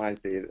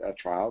randomized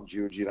trial,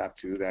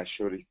 GOG-LAP2, that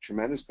showed a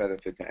tremendous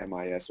benefit to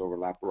MIS over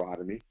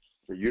laparotomy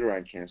for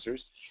uterine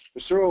cancers. For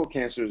cervical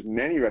cancers,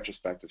 many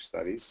retrospective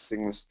studies,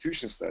 single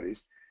institution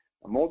studies,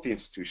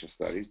 multi-institution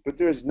studies, but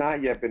there has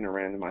not yet been a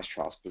randomized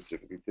trial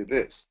specifically to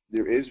this.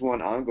 There is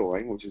one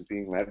ongoing, which is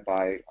being led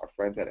by our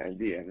friends at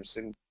MD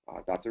Anderson,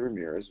 Dr.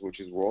 Ramirez,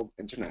 which is World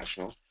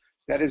International,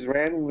 that is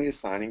randomly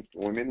assigning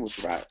women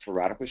for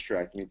radical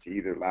hysterectomy to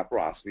either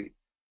laparoscopy,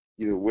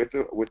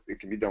 either it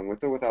can be done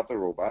with or without the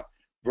robot,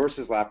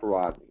 versus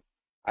laparotomy.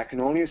 I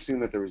can only assume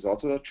that the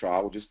results of the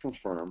trial will just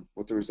confirm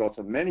what the results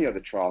of many other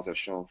trials have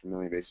shown for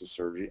minimally invasive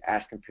surgery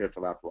as compared to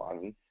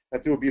laparotomy,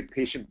 that there will be a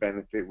patient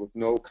benefit with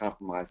no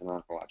compromise in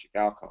oncologic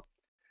outcome.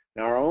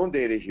 Now, our own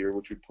data here,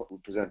 which we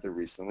presented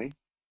recently,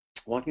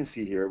 one can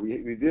see here,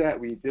 we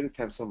did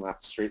attempt some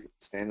straight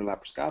standard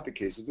laparoscopic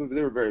cases, but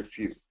there were very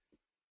few.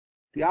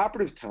 The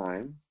operative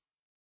time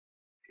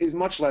is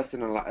much less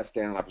than a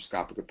standard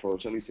laparoscopic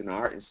approach, at least in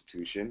our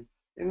institution.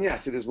 And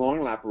yes, it is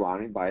longer than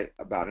laparotomy by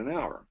about an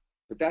hour,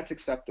 but that's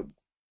acceptable.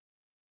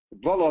 The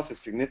blood loss is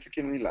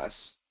significantly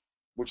less,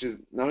 which is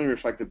not only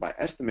reflected by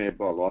estimated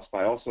blood loss,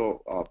 but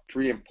also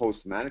pre and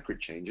post hematocrit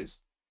changes.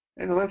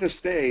 And the length of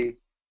stay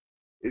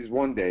is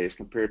 1 day as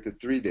compared to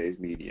 3 days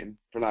median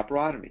for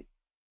laparotomy.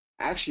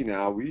 Actually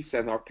now, we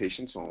send our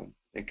patients home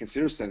and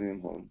consider sending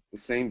them home the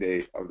same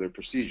day of their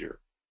procedure.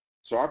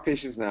 So our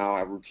patients now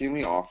are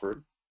routinely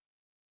offered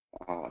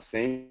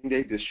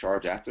same-day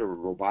discharge after a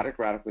robotic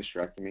radical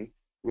hysterectomy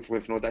with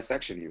lymph node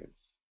dissection even.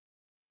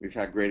 We've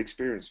had great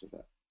experience with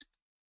that.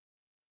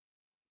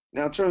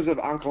 Now, in terms of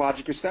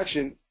oncologic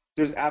resection,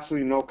 there's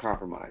absolutely no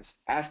compromise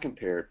as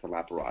compared to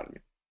laparotomy.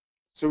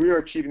 So we are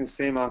achieving the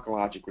same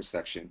oncologic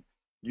resection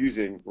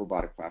using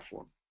robotic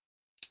platform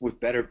with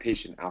better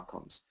patient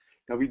outcomes.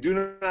 Now, we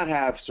do not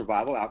have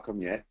survival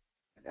outcome yet,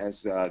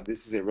 as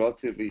this is a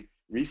relatively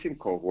recent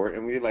cohort,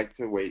 and we'd like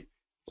to wait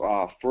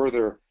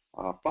further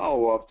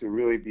follow-up to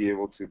really be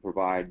able to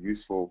provide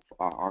useful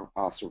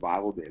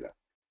survival data.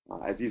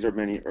 As these are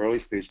many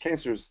early-stage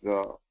cancers,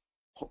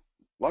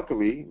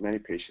 luckily, many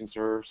patients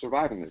are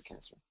surviving their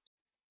cancer.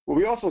 What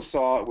we also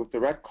saw with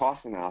direct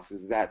cost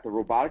analysis is that the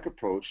robotic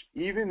approach,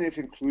 even if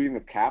including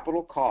the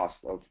capital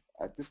cost of,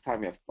 at this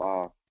time we have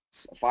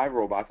 5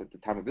 robots at the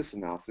time of this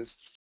analysis,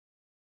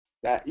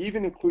 that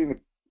even including the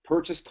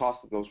purchase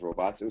cost of those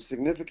robots, it was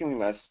significantly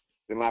less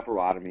than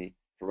laparotomy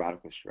for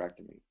radical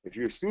hysterectomy. If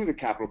you exclude the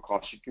capital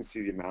costs, you can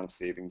see the amount of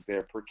savings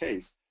there per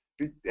case.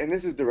 And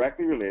this is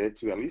directly related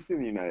to, at least in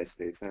the United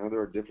States, and I know there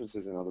are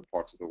differences in other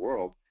parts of the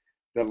world,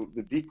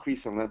 the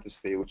decrease in length of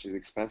stay, which is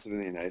expensive in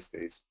the United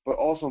States, but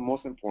also,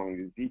 most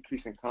importantly, the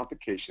decrease in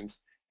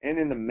complications and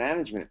in the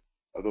management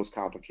of those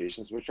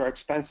complications, which are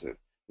expensive,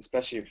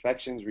 especially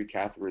infections,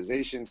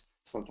 recatheterizations,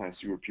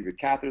 sometimes suprapubic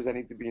catheters that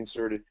need to be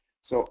inserted,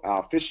 so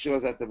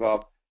fistulas that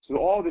develop. So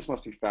all of this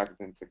must be factored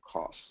into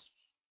costs.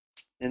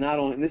 And not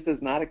only, and this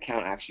does not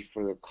account actually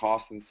for the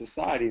cost in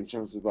society in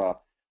terms of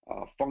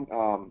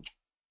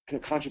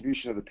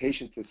contribution of the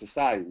patient to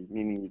society,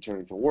 meaning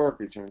returning to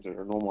work, returning to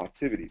their normal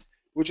activities,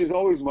 which is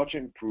always much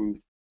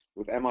improved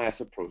with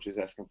MIS approaches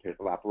as compared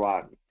to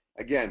laparotomy.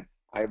 Again,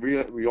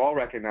 we all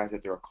recognize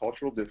that there are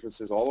cultural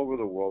differences all over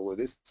the world where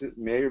this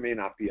may or may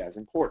not be as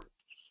important.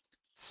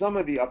 Some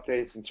of the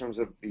updates in terms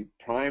of the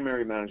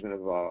primary management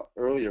of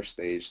earlier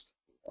staged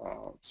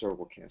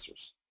cervical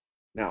cancers.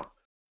 Now,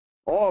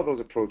 all of those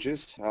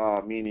approaches,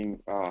 meaning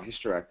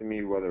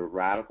hysterectomy, whether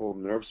radical,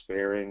 nerve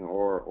sparing,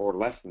 or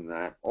less than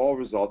that, all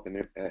result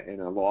in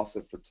a loss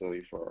of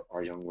fertility for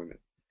our young women.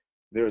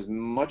 There is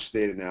much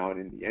data now,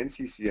 and the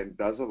NCCN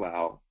does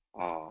allow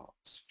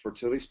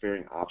fertility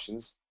sparing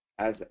options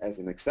as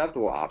an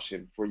acceptable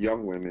option for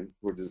young women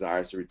who are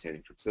desirous of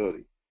retaining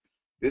fertility.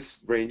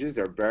 This ranges,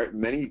 there are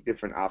many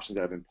different options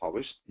that have been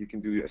published. You can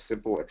do a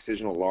simple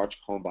excisional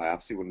large cone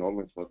biopsy with no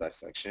lymph node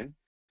dissection.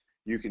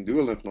 You can do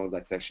a lymph node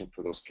dissection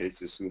for those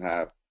cases who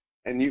have,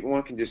 and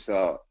one can just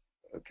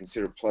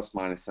consider plus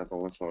minus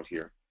sentinel lymph node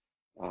here.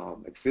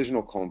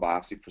 Excisional cone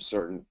biopsy for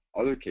certain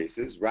other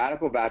cases.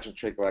 Radical vaginal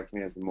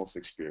trachelectomy has the most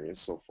experience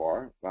so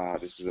far.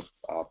 This was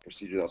a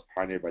procedure that was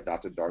pioneered by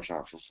Dr.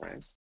 Darjean from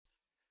France.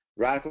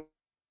 Radical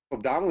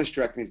abdominal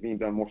hysterectomy is being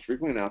done more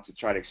frequently now to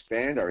try to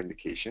expand our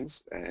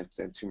indications and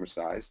tumor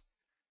size.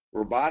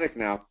 Robotic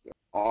now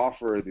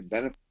offer the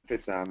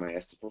benefits of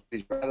MIS to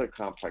these rather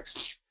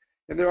complex.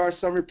 And there are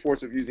some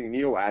reports of using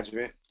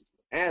neoadjuvant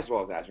as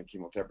well as adjuvant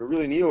chemotherapy,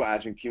 really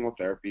neoadjuvant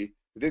chemotherapy,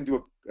 but then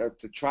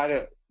to try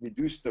to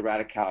reduce the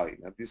radicality.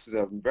 Now, this is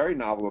a very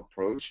novel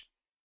approach.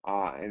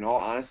 In all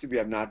honesty, we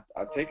have not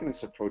taken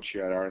this approach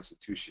here at our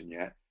institution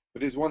yet,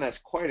 but it is one that's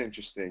quite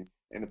interesting,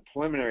 and the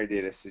preliminary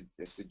data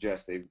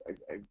suggests a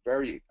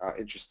very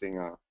interesting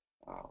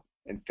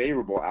and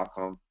favorable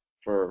outcome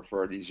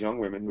for these young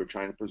women who are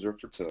trying to preserve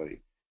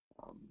fertility.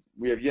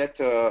 We have yet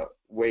to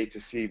wait to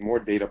see more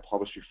data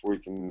published before we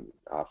can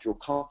feel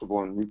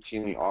comfortable in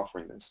routinely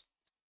offering this.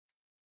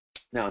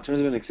 Now, in terms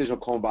of an excisional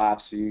cone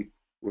biopsy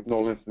with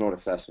no lymph node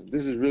assessment,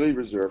 this is really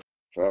reserved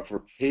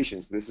for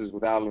patients. This is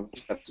without lymph,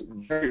 that's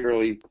very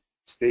early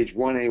stage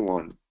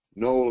 1A1,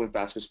 no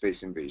lymphovascular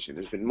space invasion.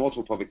 There's been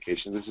multiple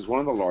publications. This is one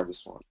of the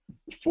largest ones.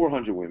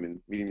 400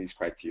 women meeting these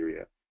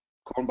criteria.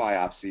 Cone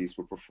biopsies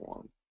were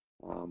performed,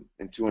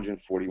 and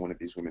 241 of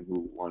these women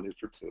who wanted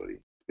fertility.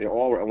 They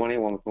all were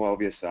 1A1 with no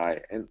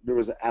LVSI, and there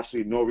was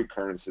absolutely no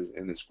recurrences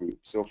in this group.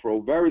 So for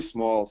a very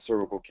small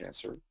cervical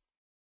cancer,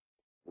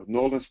 with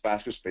no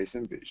lymphovascular space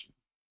invasion,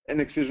 an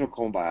excisional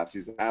cone biopsy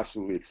is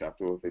absolutely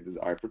acceptable if they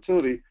desire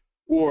fertility,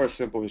 or a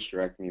simple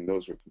hysterectomy in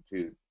those who have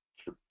completed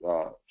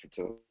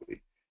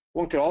fertility.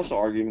 One could also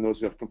argue in those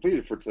who have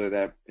completed fertility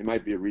that it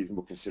might be a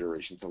reasonable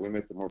consideration to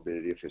limit the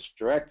morbidity of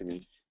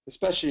hysterectomy,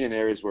 especially in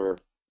areas where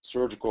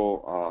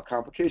surgical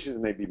complications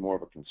may be more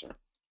of a concern.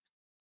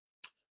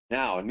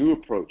 Now, a new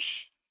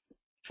approach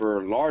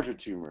for larger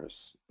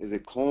tumors is a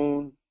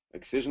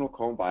excisional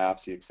cone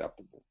biopsy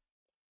acceptable.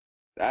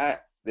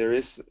 There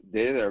is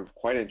data that are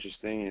quite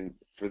interesting, and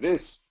for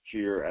this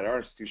here at our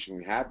institution,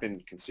 we have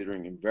been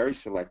considering in very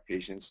select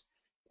patients,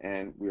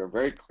 and we are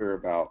very clear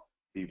about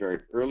the very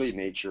early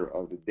nature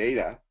of the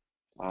data,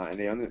 and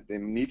they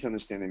need to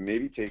understand they may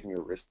be taking a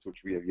risk,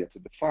 which we have yet to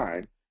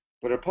define,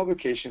 but a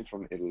publication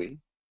from Italy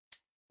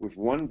with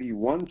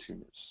 1B1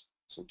 tumors,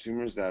 so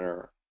tumors that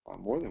are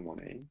more than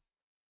 1A,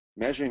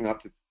 measuring up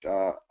to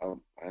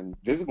and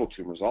visible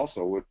tumors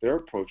also. What their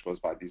approach was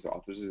by these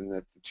authors is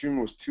that the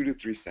tumor was 2 to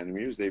 3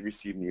 centimeters, they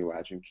received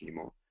neoadjuvant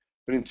chemo.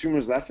 But in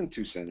tumors less than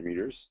 2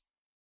 centimeters,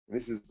 and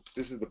this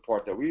is the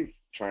part that we've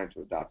trying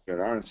to adopt at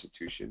our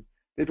institution,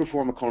 they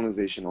perform a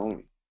conization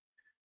only.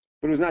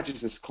 But it was not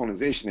just this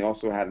conization, they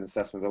also had an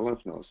assessment of the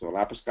lymph nodes. So a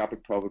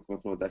laparoscopic pelvic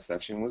lymph node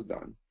dissection was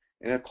done,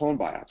 and a cone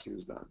biopsy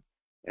was done.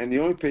 And the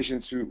only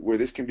patients where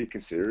this can be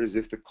considered is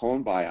if the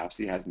cone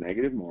biopsy has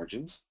negative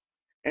margins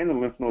and the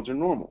lymph nodes are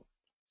normal.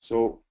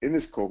 So in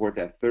this cohort,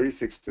 that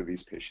 36 of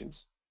these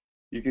patients,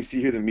 you can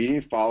see here the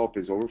median follow-up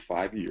is over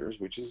 5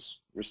 years, which is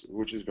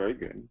very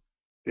good.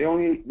 They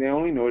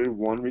only noted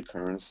one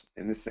recurrence,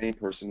 and the same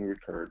person who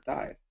recurred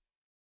died.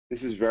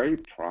 This is very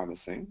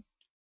promising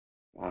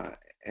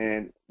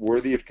and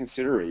worthy of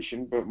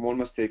consideration, but one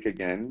must take,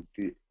 again,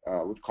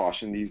 with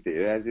caution these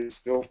data, as it is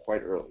still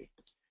quite early.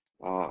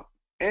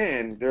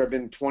 And there have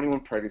been 21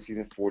 pregnancies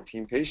in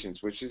 14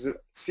 patients, which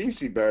seems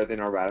to be better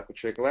than our radical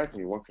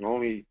trachelectomy. One can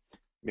only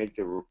make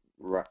the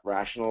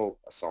rational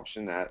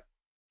assumption that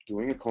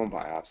doing a cone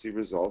biopsy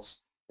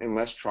results in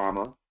less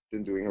trauma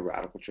than doing a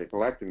radical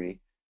trachelectomy,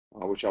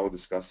 which I will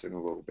discuss in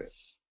a little bit.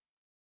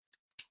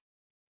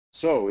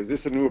 So, is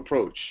this a new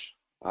approach?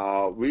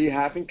 We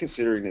have been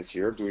considering this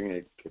here, doing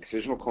a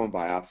excisional cone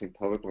biopsy and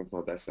pelvic lymph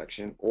node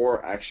dissection,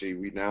 or actually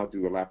we now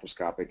do a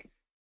laparoscopic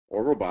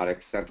or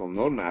robotic sentinel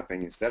node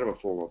mapping instead of a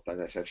full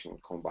dissection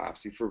with cone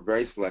biopsy for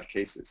very select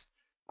cases.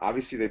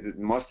 Obviously, they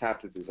must have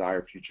to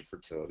desire future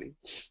fertility.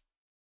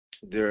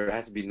 There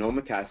has to be no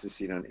metastasis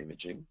seen on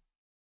imaging.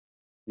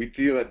 We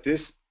feel that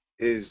this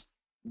is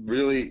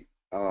really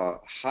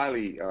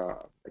highly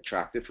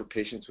attractive for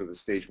patients with a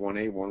stage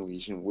 1A1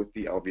 lesion with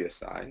the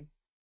LVSI.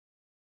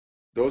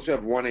 Those who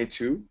have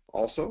 1A2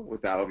 also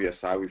without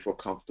LVSI, we feel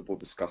comfortable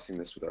discussing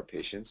this with our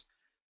patients.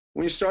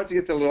 When you start to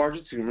get the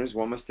larger tumors,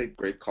 one must take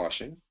great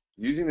caution.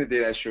 Using the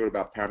data I showed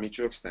about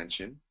parametrial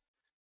extension,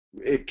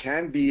 it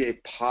can be a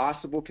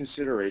possible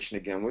consideration,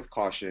 again with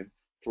caution,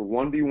 for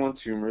 1B1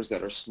 tumors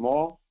that are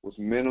small with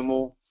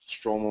minimal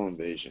stromal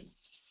invasion,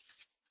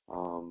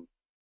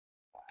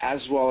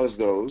 as well as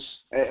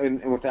those,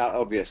 and without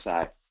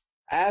LVSI,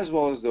 as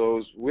well as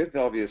those with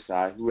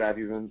LVSI who have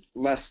even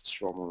less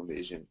stromal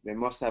invasion. They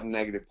must have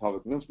negative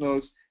pelvic lymph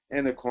nodes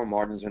and their cone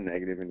margins are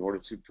negative in order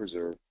to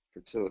preserve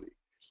fertility.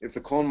 If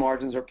the cone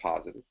margins are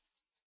positive,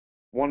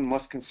 one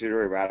must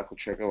consider a radical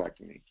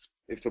trachelectomy.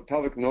 If the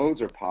pelvic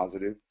nodes are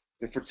positive,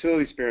 then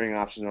fertility-sparing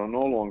options are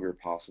no longer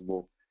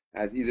possible,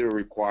 as either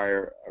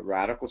require a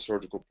radical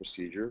surgical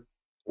procedure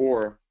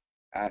or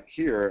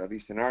here, at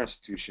least in our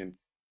institution,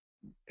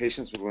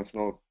 patients with lymph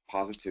node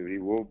positivity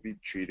will be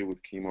treated with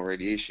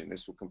chemoradiation.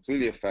 This will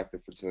completely affect the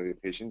fertility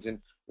of patients and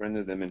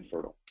render them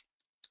infertile.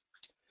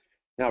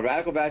 Now,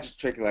 radical vaginal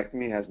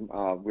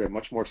trachelectomy we have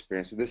much more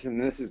experience with this,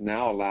 and this is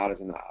now allowed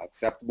as an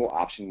acceptable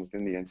option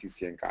within the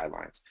NCCN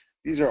guidelines.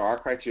 These are our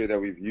criteria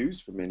that we've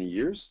used for many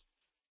years.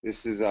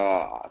 This is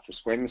for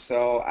squamous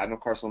cell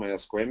adenocarcinoma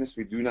squamous.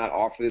 We do not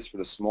offer this for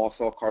the small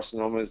cell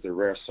carcinomas, the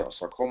rare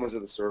sarcomas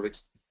of the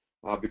cervix,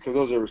 because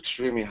those are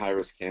extremely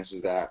high-risk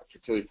cancers that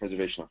fertility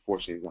preservation,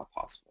 unfortunately, is not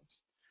possible.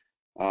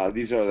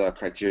 These are the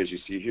criteria you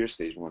see here: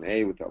 stage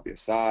 1A with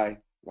LVSI,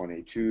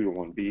 1A2 to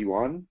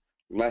 1B1,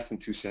 less than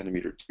 2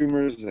 centimeter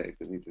tumors, they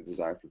need to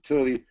desire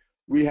fertility.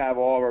 We have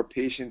all of our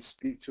patients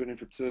speak to an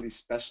infertility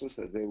specialist,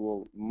 as they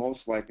will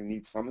most likely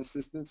need some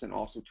assistance, and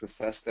also to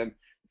assess them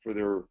for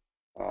their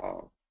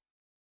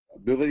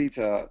ability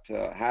to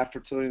have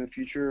fertility in the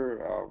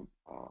future,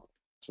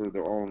 sort of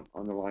their own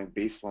underlying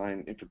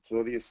baseline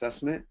infertility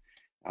assessment.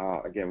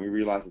 Again, we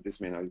realize that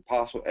this may not be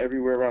possible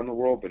everywhere around the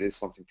world, but it is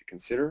something to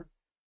consider.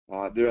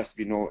 There has to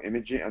be no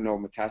imaging, no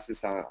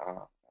metastasis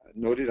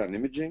noted on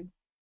imaging.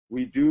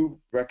 We do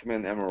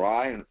recommend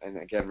MRI, and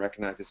again,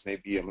 recognize this may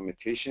be a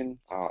limitation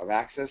of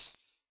access,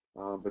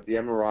 but the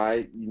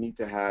MRI, you need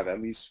to have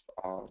at least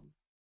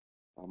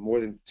more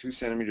than 2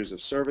 centimeters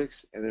of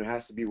cervix, and there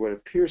has to be what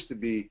appears to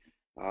be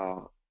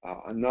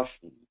enough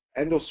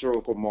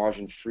endocervical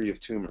margin free of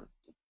tumor.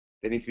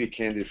 They need to be a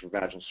candidate for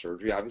vaginal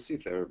surgery. Obviously,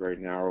 if they have a very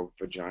narrow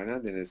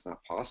vagina, then it's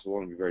not possible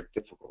and be very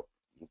difficult.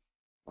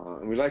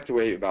 And we like to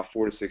wait about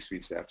 4 to 6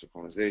 weeks after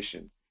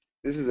colonization.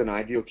 This is an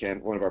ideal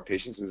candidate. One of our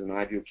patients was an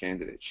ideal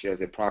candidate. She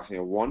has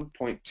approximately a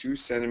 1.2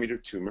 centimeter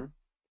tumor.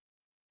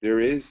 There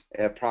is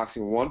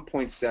approximately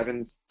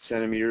 1.7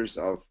 centimeters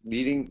of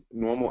leading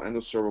normal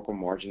endocervical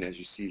margin, as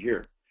you see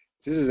here.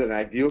 This is an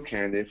ideal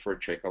candidate for a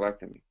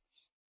trachelectomy.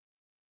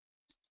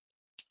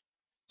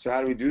 So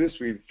how do we do this?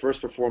 We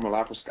first perform a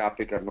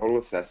laparoscopic nodal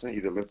assessment,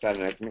 either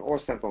lymphadenectomy or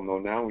sentinel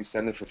node now, and we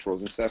send it for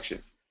frozen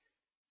section.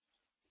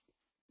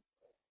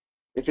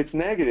 If it's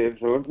negative,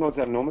 the lymph nodes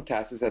have no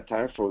metastasis at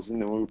time of frozen,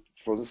 then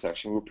frozen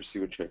section, we'll proceed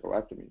with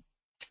trachelectomy.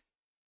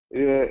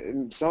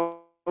 Some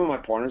of my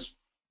partners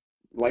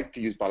like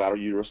to use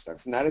bilateral uterus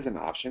stents, and that is an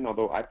option,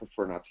 although I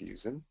prefer not to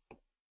use them.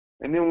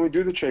 And then when we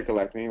do the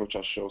trachelectomy, which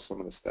I'll show some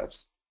of the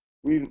steps,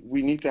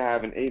 we need to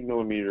have an 8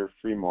 millimeter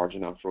free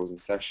margin on frozen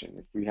section.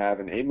 If we have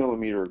an 8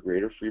 millimeter or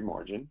greater free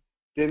margin,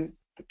 then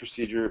the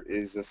procedure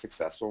is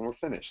successful and we're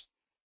finished.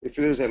 If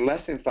there's a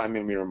less than 5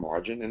 millimeter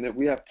margin, and then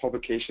we have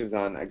publications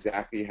on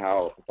exactly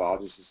how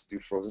pathologists do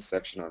frozen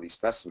section on these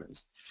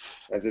specimens,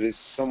 as it is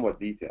somewhat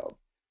detailed.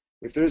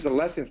 If there's a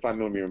less than 5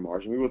 millimeter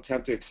margin, we will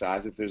attempt to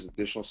excise if there's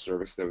additional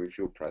cervix that we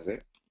feel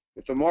present.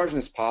 If the margin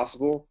is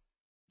possible,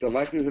 the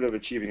likelihood of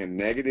achieving a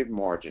negative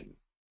margin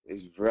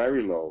is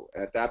very low.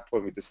 At that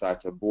point, we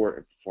decide to abort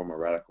and perform a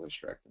radical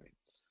hysterectomy.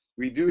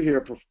 We do here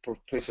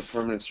place a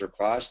permanent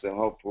cerclage to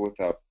help with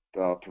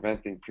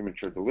preventing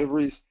premature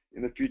deliveries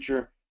in the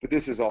future, but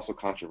this is also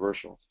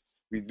controversial.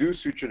 We do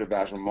suture the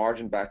vaginal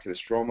margin back to the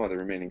stroma of the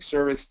remaining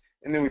cervix,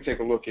 and then we take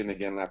a look in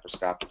again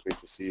laparoscopically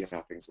to see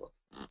how things look.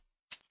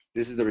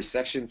 This is the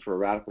resection for a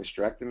radical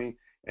hysterectomy,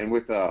 and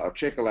with a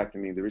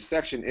trachelectomy, the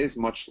resection is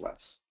much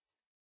less.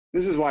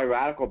 This is why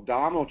radical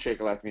abdominal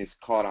trachelectomy is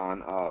caught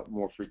on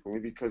more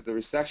frequently, because the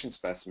resection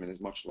specimen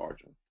is much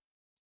larger.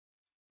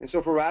 And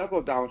so for radical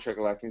abdominal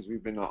trachelectomies,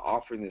 we've been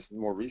offering this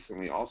more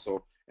recently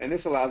also, and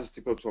this allows us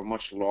to go to a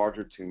much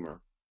larger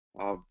tumor.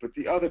 But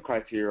the other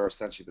criteria are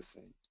essentially the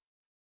same.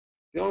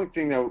 The only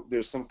thing that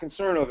there's some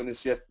concern of, and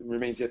this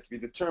remains yet to be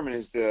determined,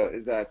 is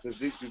that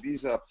do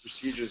these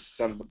procedures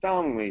done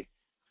abdominally,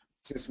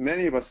 since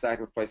many of us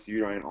sacrifice the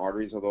uterine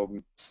arteries,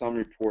 although some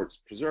report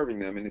preserving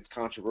them, and it's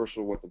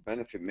controversial what the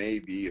benefit may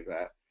be of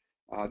that,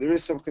 there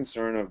is some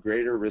concern of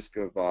greater risk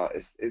of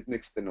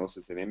isthmic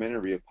stenosis and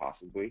amenorrhea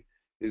possibly.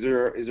 Is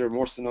there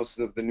more stenosis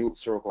of the new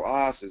cervical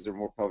os? Is there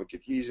more pelvic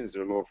adhesions? Is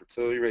there lower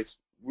fertility rates?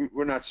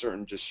 We're not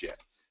certain just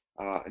yet.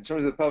 In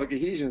terms of the pelvic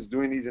adhesions,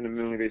 doing these in a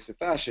minimally invasive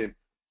fashion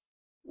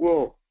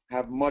will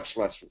have much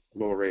less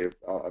lower rate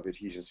of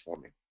adhesions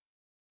forming.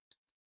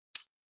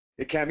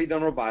 It can be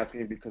done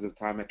robotically. Because of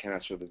time, I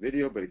cannot show the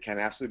video, but it can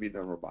absolutely be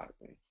done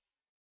robotically.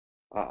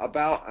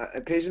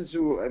 Patients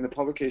who, in the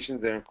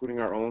publications there, including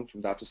our own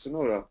from Dr.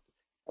 Sonoda,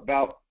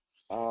 about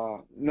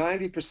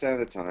 90% of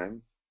the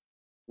time,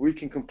 we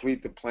can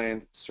complete the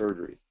planned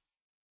surgery.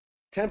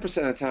 10%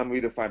 of the time, we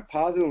either find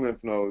positive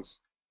lymph nodes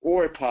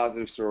or a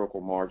positive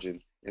cervical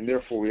margin, and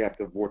therefore we have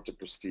to abort the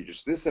procedure.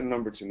 So this is a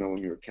number to know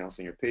when you're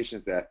counseling your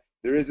patients, that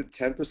there is a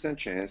 10%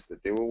 chance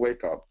that they will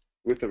wake up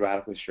with the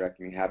radical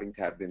hysterectomy having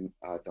to have been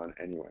done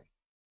anyway.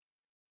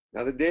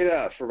 Now the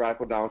data for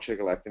radical abdominal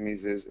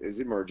trachelectomies is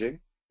emerging.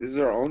 This is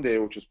our own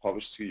data, which was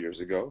published 2 years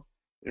ago.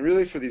 And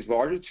really for these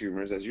larger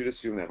tumors, as you'd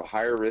assume, they have a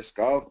higher risk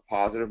of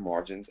positive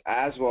margins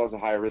as well as a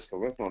higher risk of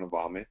lymph node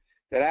involvement,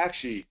 that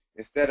actually,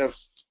 instead of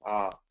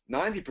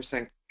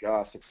 90%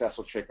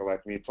 successful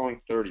trachelectomy, it's only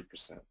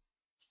 30%.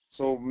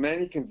 So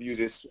many can view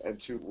this,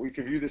 we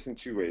can view this in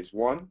two ways.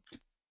 One,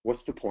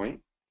 what's the point?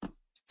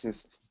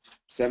 Since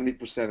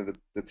 70% of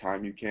the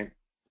time you can't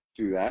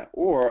do that.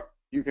 Or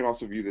you can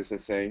also view this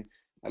as saying,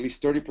 at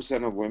least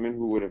 30% of women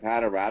who would have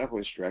had a radical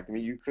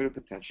hysterectomy, you could have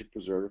potentially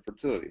preserved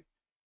fertility.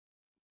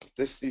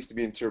 This needs to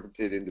be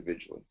interpreted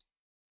individually.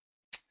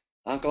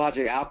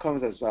 Oncologic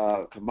outcomes, as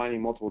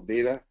combining multiple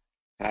data,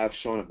 have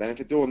shown a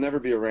benefit. There will never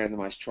be a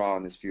randomized trial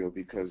in this field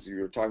because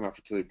you're talking about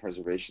fertility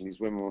preservation. These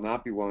women will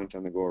not be willing to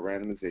undergo a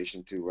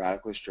randomization to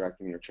radical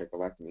hysterectomy or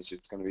trachelectomy. It's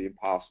just going to be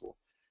impossible.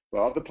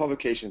 But of the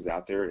publications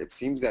out there, it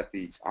seems that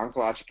these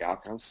oncologic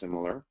outcomes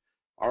similar.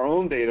 Our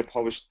own data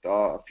published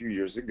a few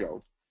years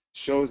ago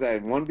shows that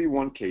in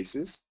 1v1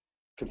 cases,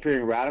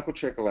 comparing radical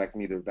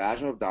trachelectomy, the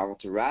vaginal abdominal,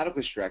 to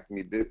radical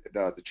hysterectomy,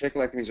 the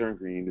trachelectomies are in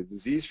green. The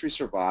disease-free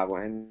survival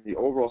and the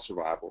overall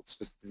survival,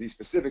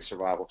 disease-specific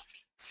survival,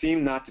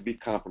 seem not to be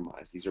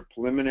compromised. These are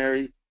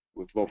preliminary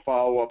with low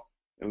follow-up,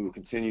 and we will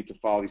continue to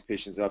follow these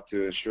patients up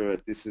to ensure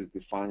that this is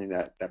the finding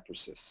that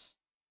persists.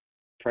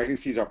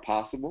 Pregnancies are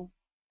possible.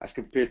 As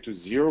compared to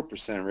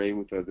 0% rate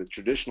with the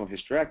traditional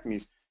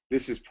hysterectomies,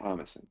 this is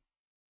promising.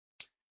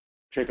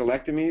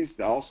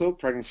 Trachelectomies, also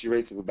pregnancy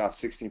rates of about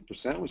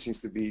 16%, which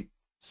seems to be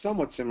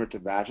somewhat similar to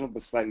vaginal,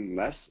 but slightly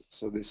less.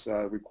 So this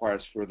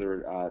requires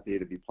further data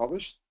to be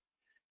published.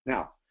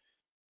 Now,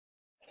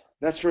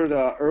 that's for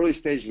the early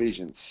stage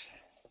lesions.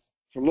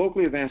 For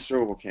locally advanced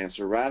cervical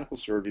cancer, radical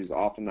surgery is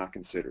often not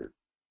considered.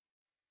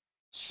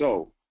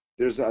 So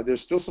there's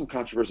still some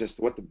controversy as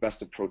to what the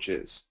best approach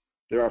is.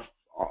 There are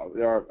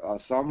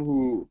some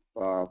who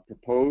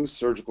propose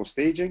surgical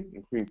staging,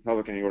 including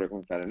pelvic and aortic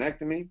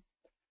lymphadenectomy.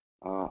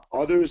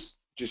 Others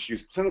just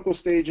use clinical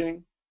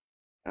staging,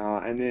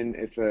 and then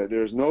if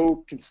there's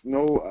no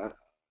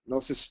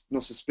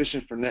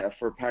suspicion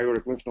for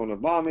periodic lymph node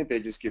involvement, they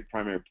just give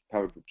primary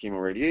pelvic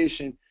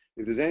chemoradiation.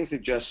 If there's any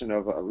suggestion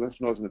of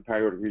lymph nodes in the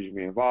periotic region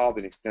being involved,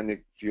 an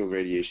extended field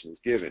radiation is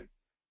given.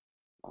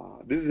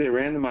 This is a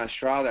randomized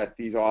trial that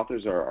these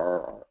authors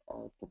are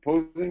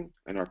proposing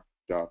and are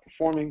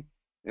performing,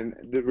 and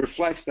it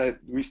reflects that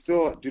we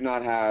still do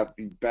not have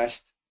the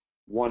best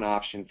one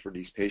option for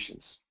these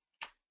patients.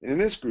 And in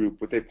this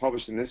group, what they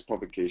published in this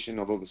publication,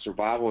 although the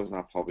survival is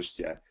not published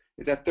yet,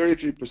 is that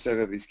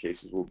 33% of these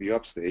cases will be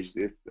upstaged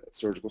if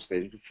surgical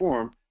staging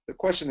performed. The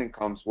question then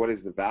comes, what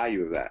is the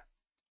value of that?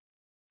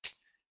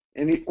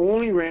 In the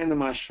only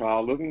randomized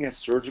trial looking at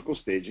surgical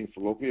staging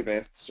for locally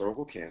advanced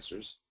cervical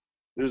cancers,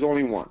 there's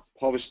only one,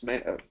 published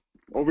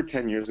over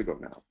 10 years ago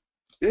now.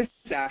 This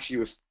actually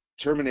was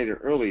terminated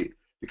early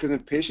because in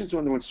patients who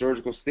underwent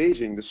surgical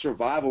staging, the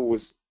survival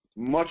was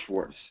much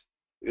worse.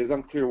 It is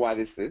unclear why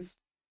this is,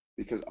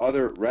 because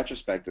other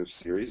retrospective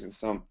series and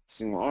some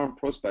single-arm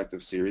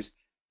prospective series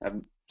have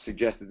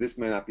suggested this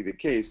may not be the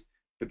case,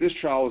 but this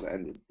trial was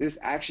ended. This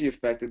actually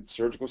affected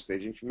surgical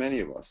staging for many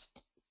of us.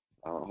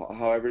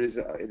 However,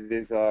 it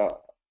is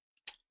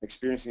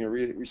experiencing a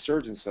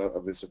resurgence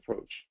of this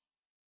approach.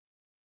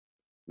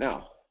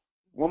 Now,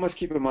 one must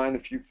keep in mind a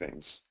few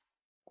things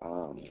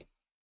when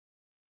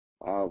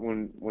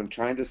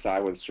trying to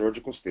decide whether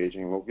surgical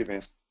staging in locally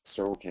advanced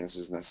cervical cancer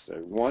is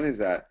necessary. One is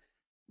that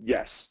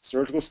yes,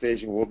 surgical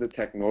staging will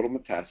detect nodal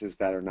metastases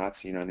that are not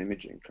seen on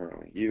imaging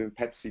currently, even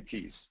PET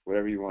CTs,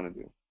 whatever you want to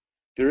do.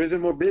 There is a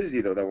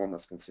morbidity, though, that one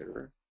must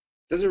consider.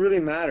 Does it really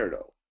matter,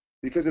 though?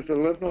 Because if the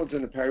lymph nodes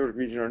in the periaortic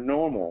region are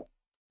normal,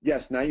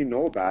 yes, now you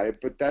know about it,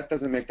 but that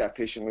doesn't make that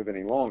patient live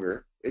any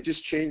longer. It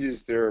just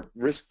changes their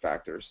risk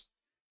factors.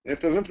 And if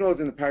the lymph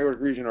nodes in the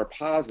periaortic region are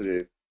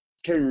positive, it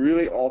can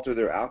really alter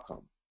their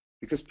outcome,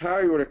 because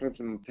periaortic lymph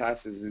node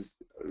metastasis is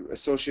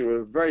associated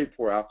with a very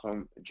poor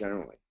outcome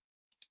generally.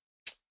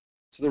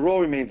 So the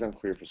role remains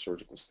unclear for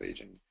surgical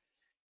staging.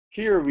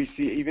 Here we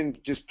see even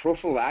just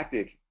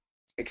prophylactic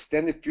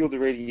extended field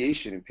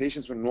irradiation in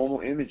patients with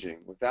normal imaging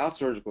without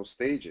surgical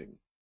staging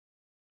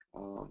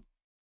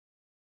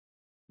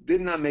did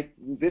not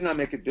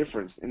make a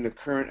difference in the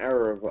current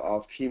era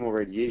of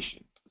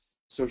chemoradiation.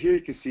 So here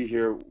you can see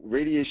here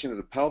radiation of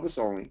the pelvis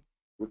only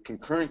with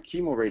concurrent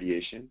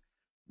chemoradiation,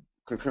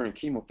 concurrent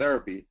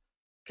chemotherapy,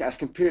 as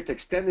compared to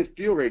extended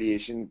field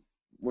radiation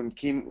when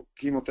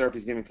chemotherapy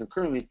is given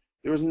concurrently.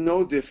 There was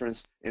no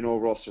difference in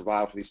overall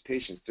survival for these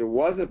patients. There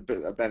was a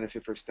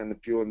benefit for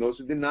extended field in those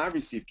who did not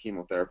receive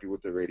chemotherapy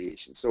with the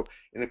radiation. So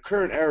in the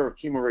current era of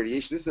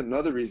chemoradiation, this is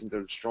another reason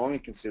to strongly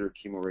consider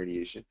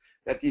chemoradiation,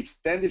 that the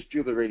extended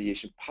field of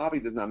radiation probably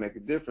does not make a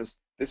difference.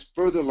 This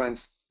further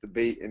lends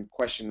debate and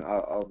question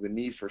of the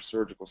need for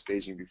surgical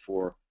staging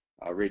before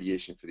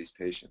radiation for these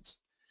patients.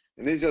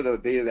 And these are the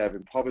data that have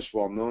been published,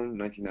 well known, in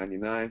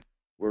 1999,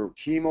 where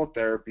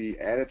chemotherapy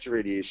added to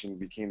radiation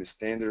became the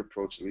standard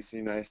approach, at least in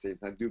the United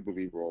States, and I do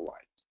believe worldwide.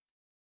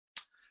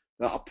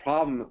 Now, a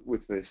problem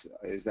with this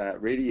is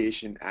that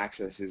radiation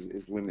access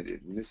is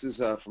limited. And this is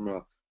from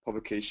a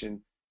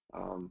publication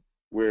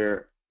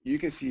where you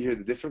can see here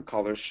the different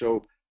colors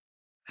show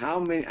how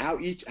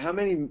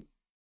many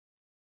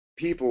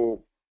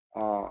people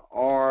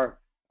are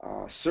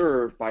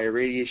served by a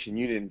radiation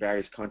unit in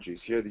various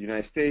countries. Here in the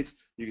United States,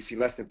 you can see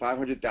less than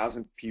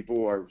 500,000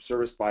 people are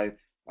serviced by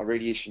a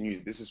radiation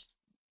unit. This is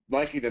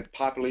likely the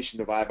population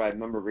divided by the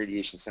number of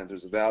radiation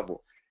centers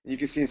available. And you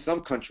can see in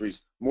some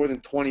countries, more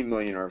than 20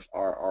 million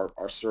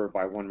are served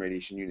by one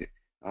radiation unit.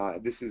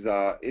 This is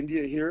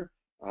India here.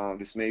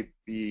 This may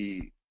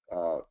be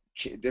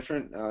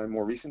different in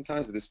more recent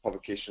times, but this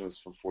publication was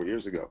from 4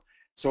 years ago.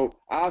 So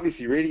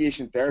obviously,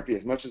 radiation therapy,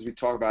 as much as we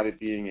talk about it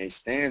being a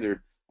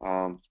standard,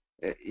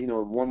 you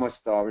know, one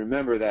must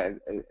remember that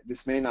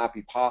this may not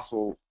be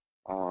possible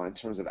in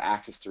terms of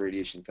access to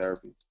radiation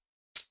therapy.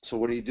 So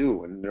what do you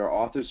do? And there are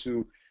authors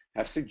who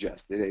have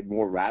suggested a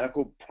more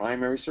radical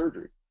primary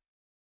surgery,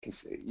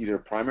 either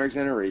primary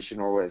exoneration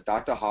or, as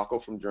Dr.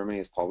 Hackel from Germany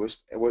has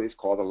published, what is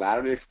called a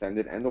laterally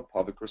extended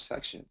endopelvic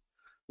resection,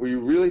 where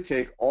you really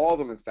take all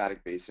the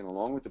lymphatic basin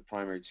along with the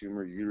primary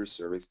tumor, uterus,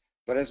 cervix,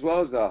 but as well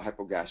as the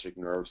hypogastric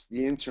nerves,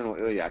 the internal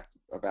iliac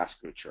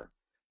vasculature,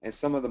 and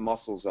some of the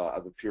muscles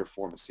of the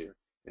piriformis here.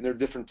 And there are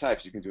different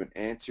types. You can do an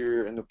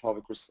anterior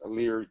endopelvic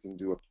leer, you can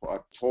do a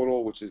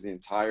total, which is the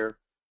entire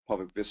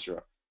pelvic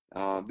viscera.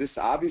 This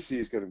obviously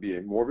is going to be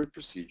a morbid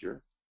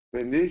procedure,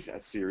 but in this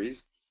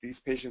series, these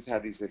patients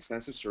had these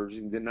extensive surgeries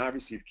and did not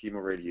receive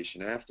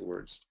chemoradiation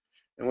afterwards.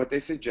 And what they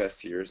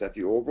suggest here is that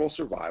the overall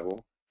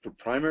survival for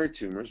primary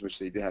tumors, which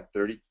they did have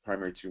 30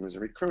 primary tumors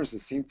and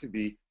recurrences, seem to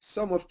be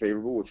somewhat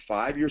favorable, with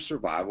 5-year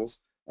survivals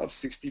of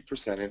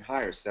 60% and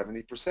higher,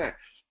 70%,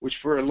 which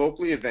for a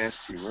locally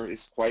advanced tumor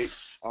is quite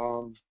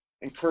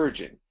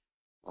encouraging.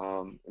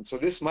 And so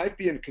this might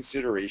be a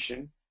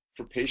consideration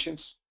for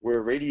patients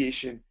where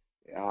radiation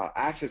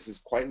access is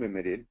quite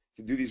limited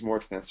to do these more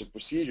extensive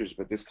procedures,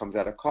 but this comes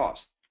at a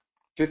cost.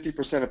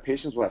 50% of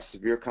patients will have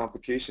severe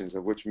complications,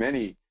 of which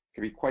many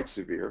can be quite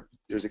severe.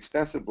 There's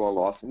extensive blood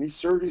loss, and these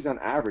surgeries on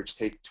average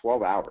take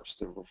 12 hours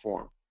to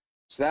perform.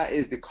 So that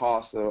is the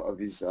cost of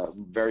these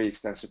very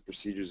extensive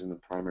procedures in the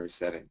primary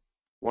setting.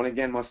 One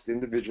again must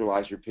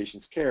individualize your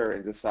patient's care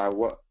and decide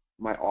what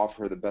might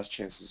offer her the best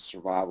chances of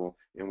survival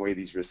and weigh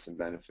these risks and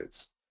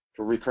benefits.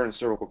 For recurrent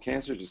cervical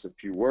cancer, just a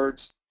few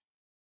words.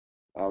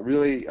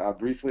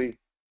 Briefly,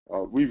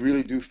 we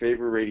really do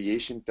favor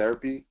radiation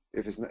therapy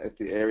if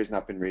the area has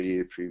not been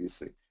radiated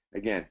previously.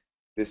 Again,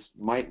 this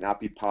might not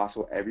be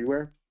possible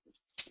everywhere,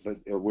 but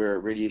where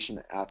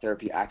radiation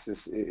therapy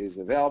access is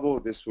available,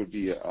 this would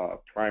be a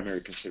primary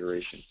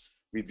consideration.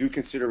 We do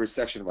consider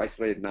resection of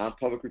isolated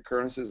non-pelvic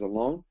recurrences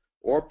alone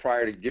or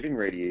prior to giving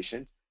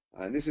radiation,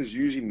 and this is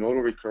usually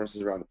nodal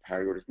recurrences around the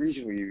periaortic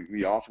region.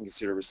 We often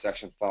consider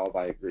resection followed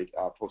by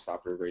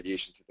postoperative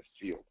radiation to the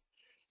field.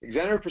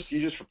 Exonerate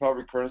procedures for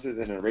pelvic recurrences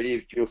in a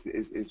radiated field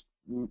is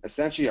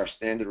essentially our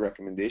standard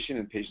recommendation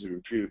in patients who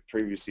have been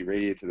previously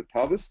radiated to the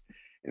pelvis.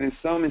 And in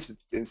some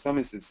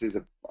instances,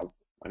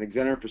 an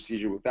exonerate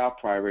procedure without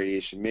prior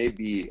radiation may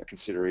be a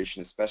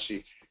consideration,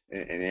 especially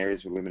in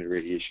areas with limited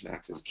radiation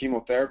access.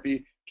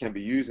 Chemotherapy can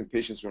be used in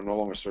patients who are no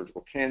longer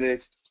surgical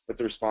candidates, but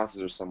the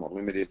responses are somewhat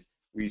limited.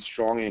 We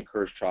strongly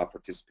encourage trial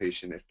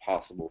participation if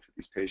possible for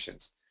these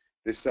patients.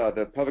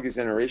 The pelvic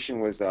exoneration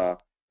was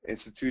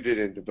instituted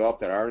and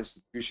developed at our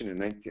institution in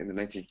the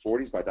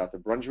 1940s by Dr.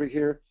 Brunswick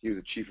here. He was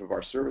the chief of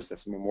our service.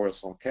 That's Memorial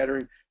Sloan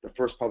Kettering. The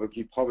first public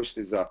he published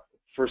his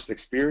first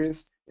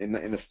experience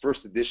in the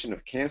first edition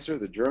of Cancer,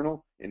 the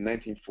journal, in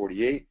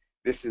 1948.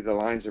 This is the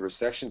lines of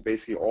resection.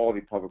 Basically, all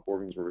the pelvic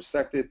organs were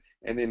resected,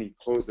 and then he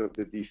closed up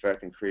the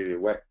defect and created a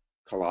wet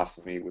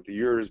colostomy with the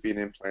ureters being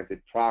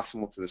implanted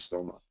proximal to the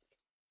stoma.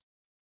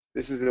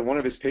 This is one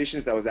of his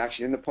patients that was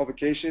actually in the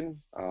publication.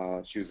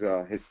 She was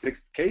his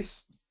 6th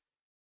case.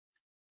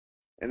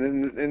 And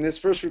then in this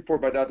first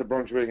report by Dr.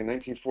 Brunswick in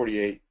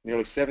 1948,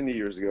 nearly 70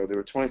 years ago, there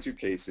were 22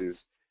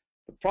 cases.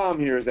 The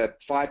problem here is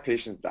that 5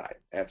 patients died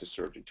after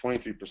surgery,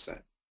 23%.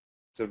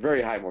 It's a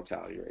very high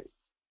mortality rate.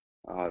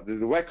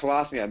 The wet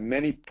colostomy had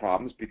many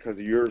problems because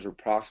the ureters were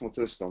proximal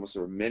to the stoma, so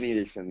there were many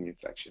ascending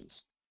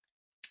infections.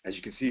 As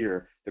you can see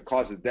here, the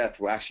cause of death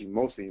were actually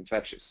mostly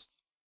infectious.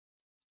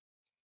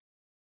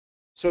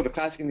 So the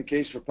classic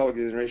indication for pelvic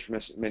degeneration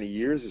for many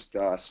years is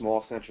small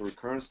central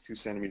recurrence, 2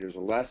 centimeters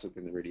or less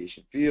within the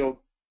radiation field.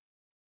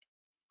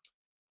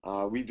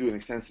 We do an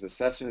extensive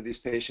assessment of these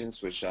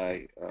patients, which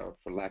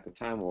for lack of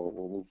time,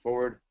 we'll move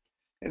forward.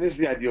 And this is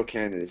the ideal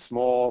candidate,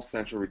 small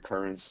central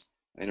recurrence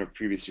in a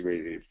previously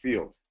radiated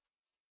field.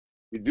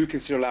 We do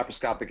consider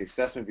laparoscopic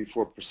assessment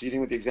before proceeding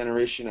with the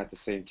exoneration at the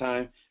same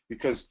time,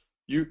 because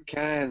you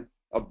can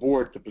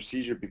abort the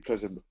procedure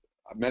because of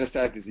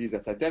metastatic disease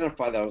that's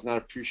identified that was not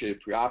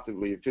appreciated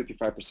preoperatively in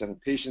 55%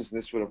 of patients, and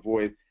this would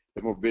avoid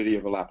the morbidity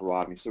of a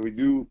laparotomy. So we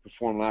do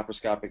perform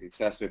laparoscopic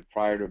assessment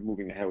prior to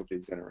moving ahead with the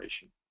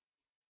exoneration.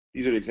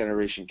 These are the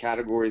exoneration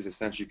categories.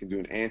 Essentially, you can do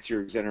an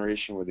anterior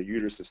exoneration where the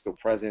uterus is still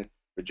present,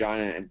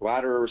 vagina and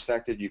bladder are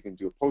resected. You can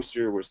do a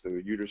posterior where it's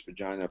the uterus,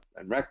 vagina,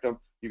 and rectum.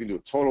 You can do a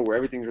total where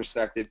everything's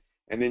resected.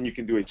 And then you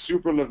can do a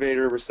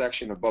supralevator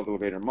resection above the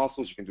levator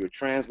muscles. You can do a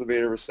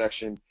translevator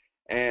resection,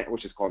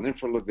 which is called an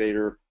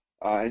infralevator,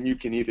 and you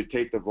can either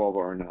take the vulva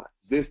or not.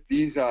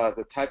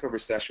 The type of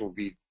resection will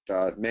be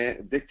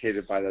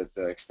dictated by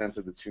the extent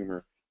of the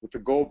tumor, with the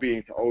goal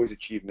being to always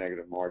achieve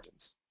negative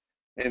margins.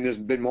 And there's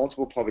been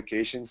multiple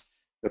publications.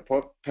 The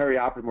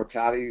perioperative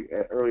mortality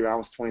earlier on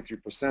was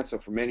 23%, so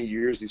for many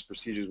years these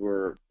procedures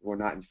were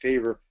not in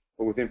favor,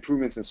 but with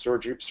improvements in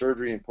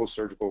surgery and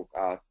post-surgical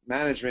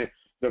management,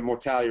 the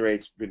mortality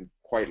rate's been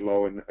quite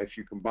low, and if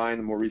you combine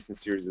the more recent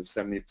series of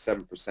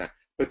 77%.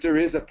 But there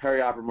is a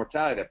perioperative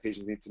mortality that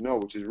patients need to know,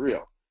 which is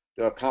real.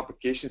 The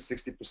complications,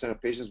 60%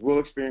 of patients will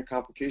experience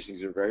complications.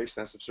 These are very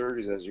extensive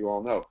surgeries, as you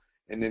all know.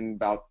 And then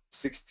about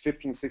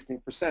 15,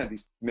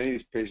 16%, many of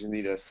these patients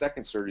need a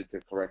second surgery to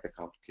correct the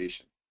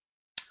complication.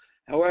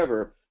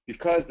 However,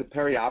 because the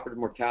perioperative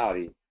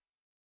mortality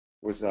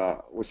was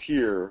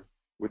here,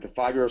 with the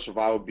 5-year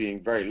survival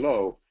being very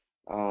low,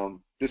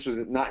 this was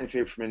not in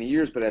favor for many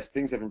years, but as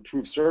things have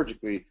improved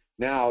surgically,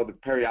 now the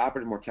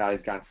perioperative mortality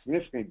has gotten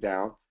significantly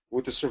down,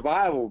 with the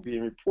survival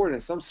being reported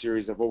in some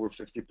series of over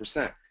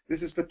 50%.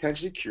 This is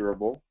potentially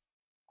curable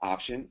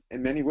option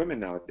in many women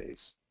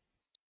nowadays.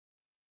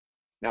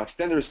 Now,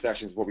 extended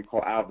resection is what we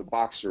call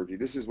out-of-the-box surgery.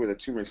 This is where the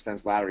tumor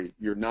extends laterally,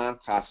 your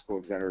non-classical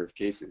exonerative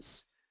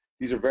cases.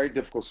 These are very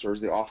difficult surgeries.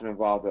 They often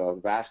involve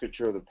the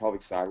vasculature of the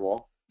pelvic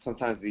sidewall.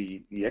 Sometimes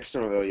the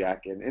external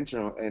iliac and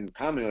internal and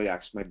common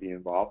iliacs might be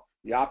involved.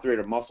 The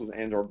obturator muscles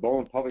and or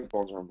pelvic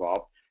bones are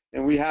involved.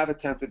 And we have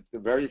attempted the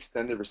very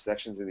extended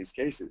resections in these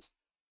cases.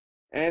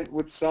 And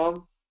with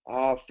some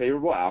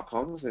favorable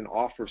outcomes, and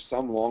offer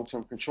some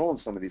long-term control in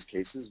some of these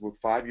cases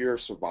with 5-year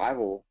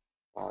survival,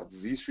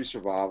 disease-free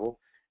survival,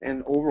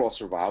 and overall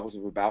survivals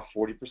of about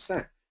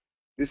 40%.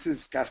 This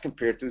is as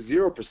compared to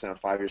 0%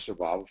 5-year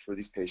survival for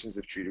these patients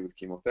if treated with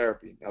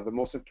chemotherapy. Now, the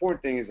most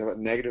important thing is a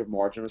negative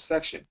margin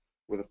resection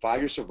with a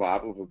 5-year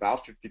survival of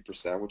about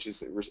 50%, which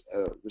is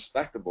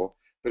respectable.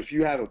 But if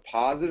you have a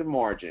positive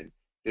margin,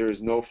 there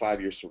is no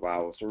 5-year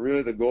survival. So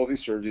really the goal of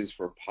these surgeries is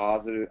for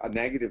a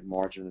negative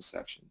margin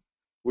resection,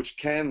 which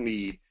can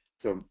lead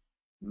to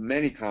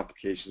many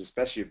complications,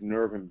 especially if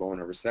nerve and bone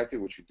are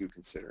resected, which we do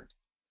consider.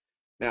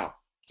 Now,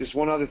 just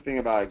one other thing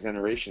about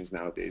exonerations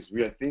nowadays.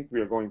 I think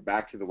we are going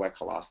back to the wet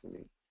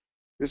colostomy.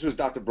 This was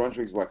Dr.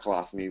 Brunswick's wet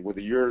colostomy, where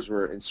the ureters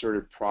were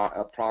inserted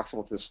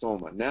proximal to the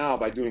stoma. Now,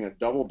 by doing a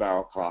double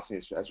barrel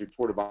colostomy, as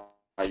reported by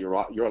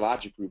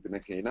Urologic Group in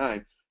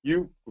 1989,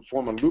 you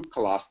perform a loop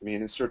colostomy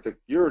and insert the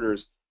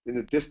ureters in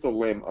the distal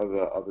limb of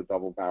the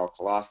double barrel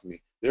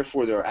colostomy.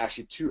 Therefore, there are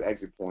actually 2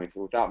 exit points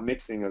without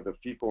mixing of the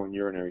fecal and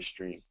urinary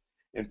stream.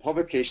 In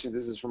publications,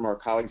 this is from our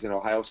colleagues in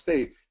Ohio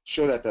State,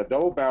 show that the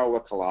double barrel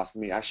wet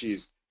colostomy actually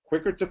is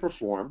quicker to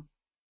perform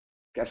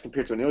as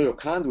compared to an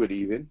ileoconduit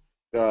even.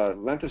 The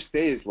length of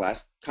stay is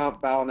less.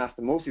 Bowel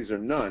anastomoses are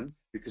none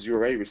because you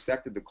already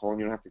resected the colon.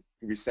 You don't have to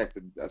resect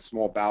a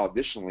small bowel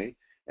additionally.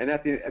 And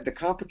the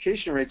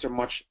complication rates are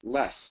much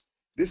less.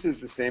 This is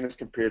the same as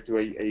compared to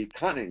a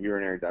continent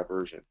urinary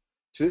diversion.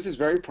 So this is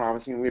very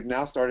promising. We have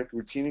now started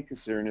routinely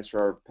considering this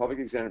for our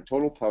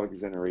total pelvic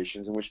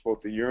exonerations, in which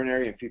both the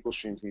urinary and fecal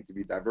streams need to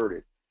be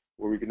diverted,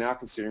 where we can now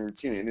consider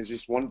routinely. And there's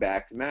just one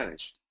bag to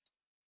manage.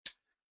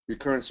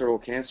 Recurrent cervical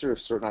cancer,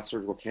 if not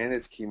surgical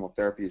candidates,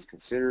 chemotherapy is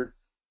considered.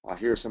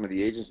 Here are some of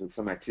the agents with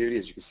some activity.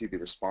 As you can see, the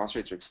response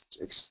rates are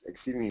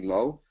exceedingly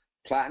low.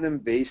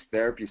 Platinum-based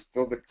therapy is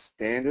still the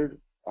standard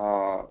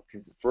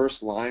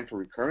first line for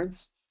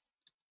recurrence.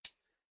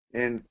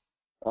 And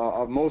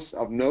of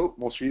note,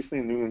 most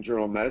recently in New England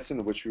Journal of Medicine,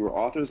 of which we were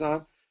authors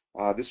on.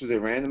 This was a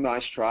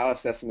randomized trial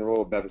assessing the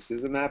role of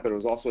bevacizumab, but it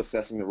was also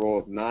assessing the role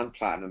of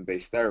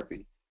non-platinum-based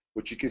therapy.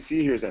 What you can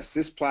see here is that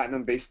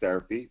cisplatinum-based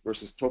therapy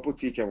versus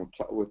topotecan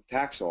with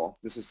Taxol.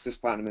 This is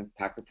cisplatinum and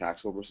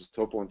paclitaxel versus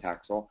topo and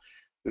Taxol.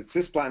 The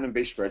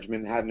cisplatinum-based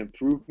regimen had an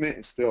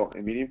improvement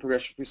in median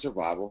progression-free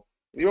survival.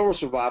 The overall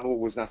survival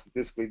was not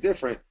statistically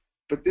different,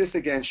 but this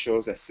again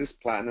shows that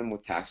cisplatinum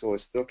with Taxol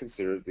is still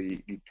considered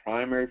the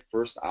primary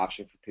first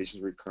option for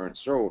patients with recurrent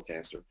cervical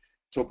cancer.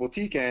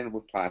 Topotecan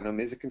with platinum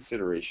is a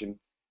consideration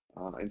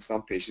in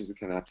some patients who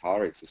cannot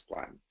tolerate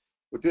cisplatin.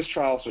 What this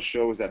trial also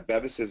shows that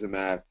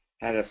bevacizumab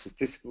had a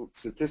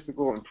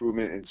statistical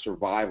improvement in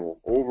survival,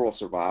 overall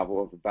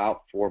survival of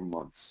about 4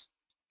 months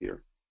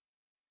here.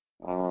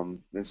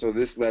 And so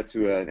this led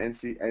to an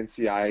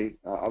NCI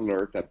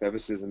alert that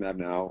bevacizumab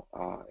now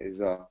is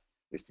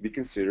to be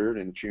considered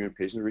in the treatment of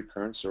patients with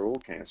recurrent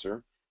cervical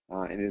cancer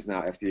and is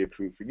now FDA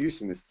approved for use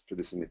for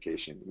this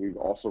indication. We've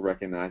also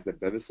recognized that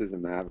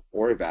bevacizumab,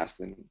 or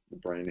Avastin, the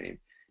brand name,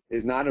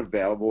 is not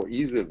available,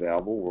 easily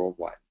available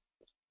worldwide.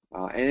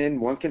 And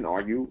one can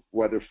argue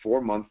whether 4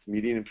 months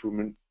median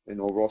improvement in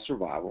overall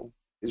survival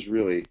is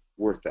really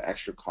worth the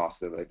extra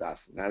cost of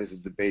Avastin. That is a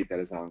debate that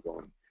is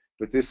ongoing.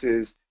 But this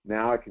is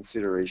now a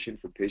consideration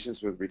for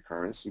patients with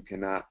recurrence who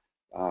cannot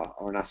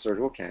are not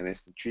surgical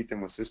candidates to treat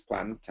them with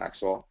cisplatin,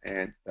 Taxol,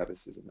 and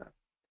bevacizumab.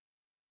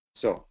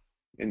 So,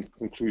 in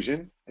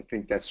conclusion, I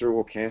think that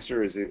cervical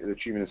cancer the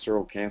treatment of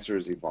cervical cancer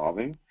is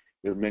evolving.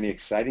 There are many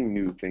exciting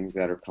new things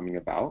that are coming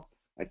about.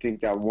 I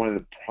think that one of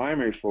the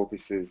primary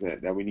focuses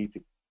that we need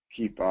to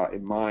keep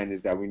in mind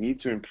is that we need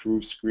to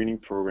improve screening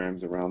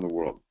programs around the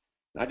world.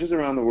 Not just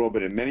around the world,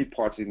 but in many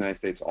parts of the United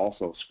States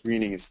also,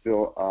 screening is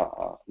still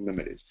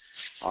limited.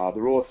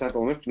 The role of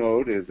sentinel lymph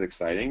node is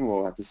exciting.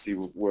 We'll have to see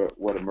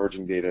what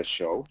emerging data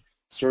show.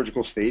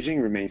 Surgical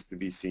staging remains to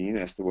be seen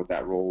as to what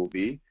that role will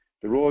be.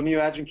 The role of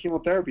neoadjuvant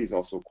chemotherapy is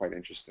also quite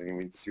interesting, and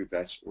we need to see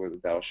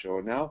what that'll show.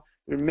 Now,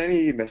 there are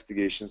many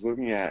investigations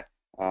looking at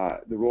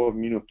the role of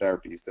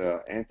immunotherapies,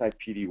 the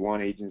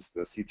anti-PD-1 agents,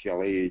 the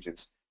CTLA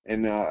agents,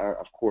 and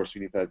of course,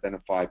 we need to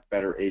identify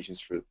better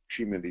agents for the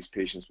treatment of these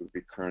patients with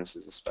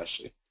recurrences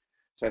especially.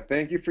 So I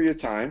thank you for your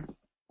time.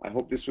 I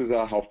hope this was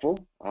helpful.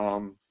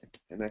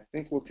 And I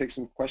think we'll take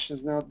some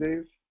questions now,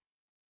 Dave.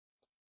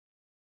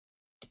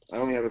 I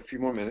only have a few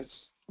more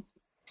minutes.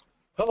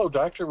 Hello,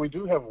 doctor. We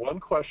do have one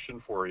question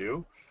for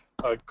you.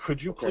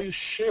 Could you please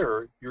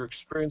share your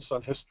experience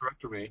on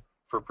hysterectomy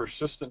for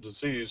persistent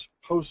disease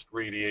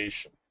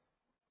post-radiation?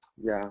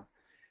 Yeah,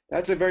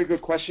 that's a very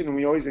good question, and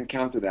we always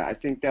encounter that. I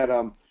think that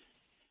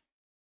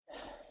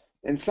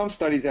in some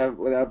studies that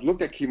have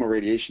looked at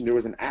chemoradiation, there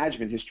was an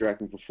adjuvant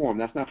hysterectomy performed.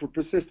 That's not for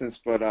persistence,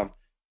 but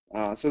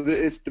so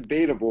it's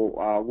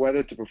debatable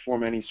whether to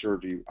perform any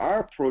surgery. Our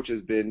approach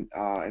has been,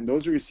 in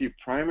those who receive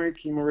primary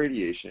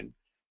chemoradiation,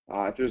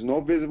 if there's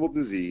no visible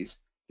disease,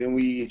 then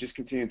we just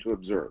continue to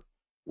observe.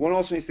 One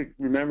also needs to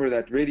remember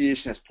that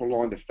radiation has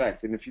prolonged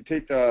effects, and if you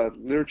take the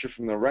literature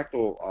from the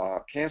rectal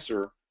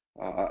cancer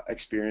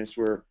experience,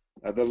 where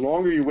the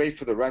longer you wait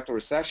for the rectal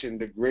resection,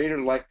 the greater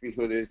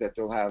likelihood is that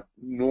they'll have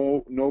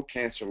no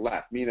cancer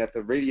left, meaning that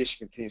the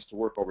radiation continues to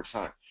work over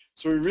time.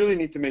 So we really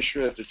need to make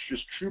sure that there's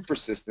just true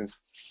persistence.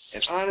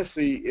 And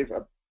honestly, if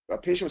a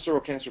patient with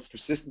cervical cancer with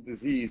persistent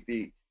disease,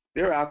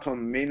 their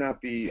outcome may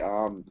not be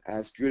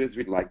as good as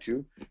we'd like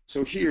to.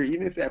 So here,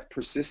 even if they have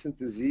persistent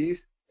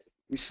disease,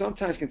 we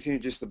sometimes continue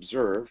to just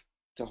observe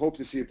to hope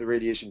to see if the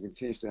radiation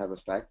continues to have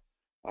effect.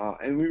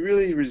 And we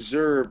really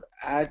reserve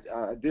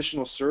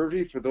additional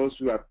surgery for those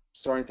who are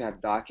starting to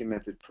have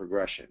documented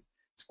progression.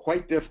 It's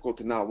quite difficult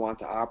to not want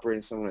to operate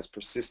in someone who has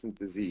persistent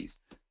disease.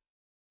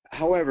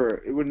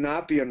 However, it would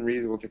not be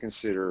unreasonable to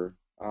consider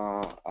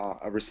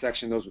a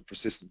resection of those with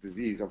persistent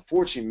disease.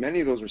 Unfortunately, many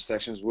of those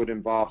resections would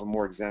involve a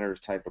more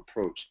exenerative type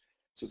approach.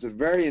 So it's a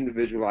very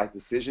individualized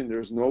decision.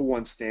 There's no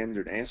one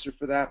standard answer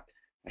for that.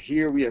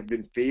 Here we have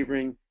been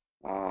favoring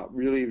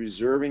really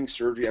reserving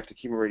surgery after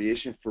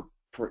chemoradiation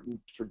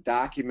for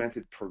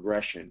documented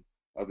progression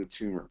of the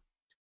tumor.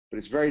 But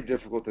it's very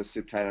difficult to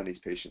sit tight on these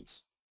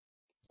patients.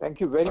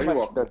 Thank you very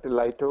much, Dr.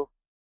 Leitao.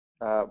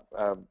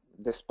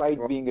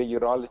 Despite being a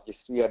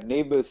urologist, we are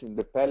neighbors in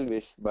the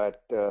pelvis,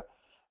 but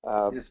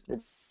Yes.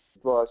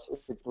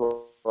 it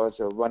was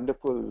a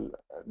wonderful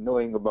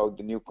knowing about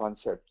the new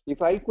concept.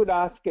 If I could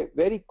ask a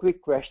very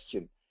quick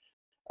question.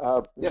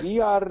 Yes. We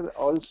are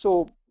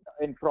also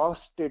in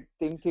prostate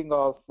thinking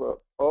of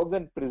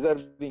organ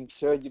preserving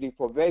surgery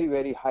for very,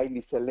 very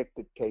highly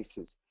selected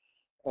cases.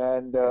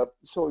 And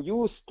so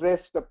you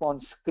stressed upon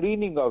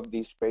screening of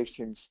these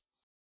patients.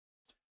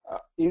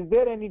 Is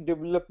there any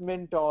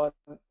development on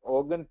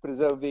organ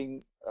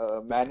preserving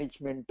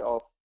management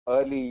of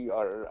early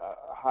or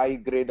high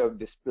grade of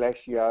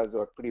dysplasias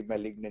or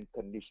pre-malignant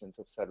conditions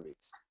of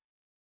cervix?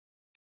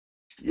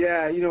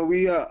 Yeah, you know,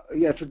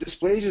 for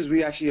dysplasias,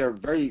 we actually are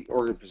very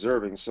organ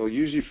preserving. So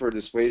usually for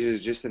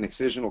dysplasias, just an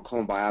excisional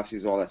cone biopsy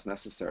is all that's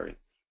necessary.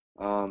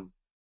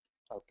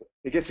 Okay.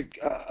 It gets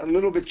a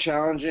little bit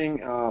challenging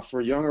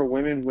for younger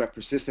women who have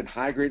persistent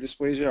high-grade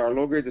dysplasia. Our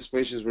low-grade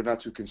dysplasias we're not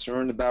too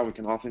concerned about. We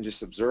can often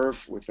just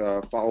observe with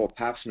follow-up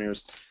pap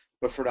smears.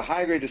 But for the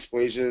high-grade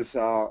dysplasias,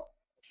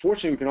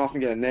 fortunately, we can often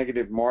get a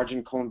negative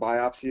margin cone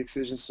biopsy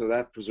excision, so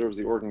that preserves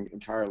the organ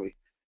entirely.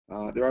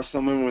 There are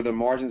some women where the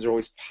margins are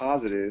always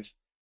positive.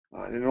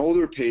 In an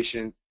older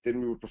patient,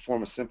 then we would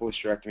perform a simple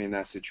hysterectomy in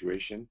that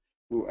situation.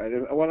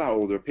 Well, not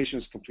older, a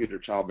patient who's completed their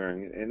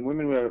childbearing. And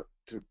women who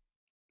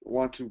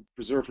want to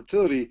preserve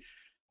fertility,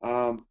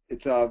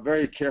 it's a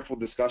very careful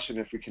discussion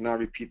if we cannot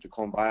repeat the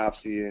cone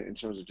biopsy in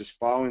terms of just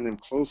following them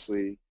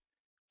closely,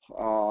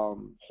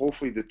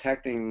 hopefully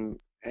detecting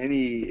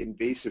any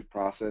invasive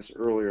process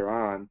earlier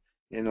on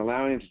and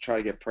allowing them to try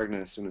to get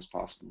pregnant as soon as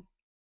possible.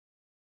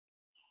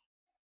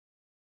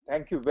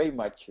 Thank you very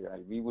much.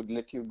 We would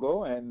let you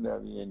go, and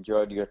we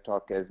enjoyed your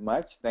talk as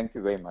much. Thank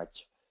you very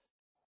much.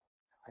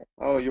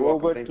 Oh, you're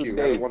welcome. Thank you.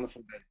 Have a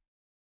wonderful day.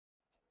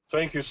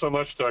 Thank you so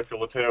much, Dr.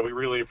 Leitao. We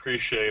really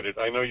appreciate it.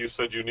 I know you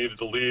said you needed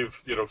to leave,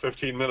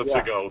 15 minutes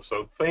ago,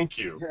 so thank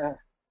you. Yeah.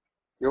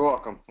 You're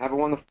welcome. Have a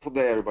wonderful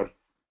day, everybody.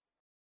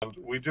 And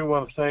we do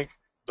want to thank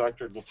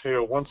Dr.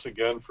 Leitao once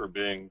again for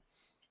being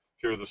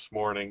here this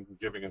morning,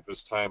 giving us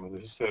his time on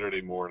this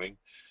Saturday morning.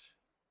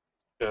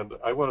 And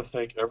I want to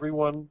thank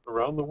everyone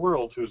around the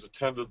world who's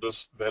attended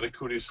this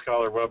Vattikuti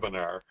Scholar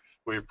Webinar.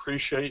 We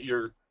appreciate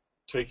your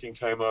taking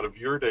time out of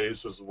your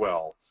days as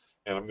well.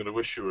 And I'm going to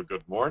wish you a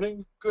good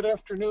morning, good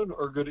afternoon,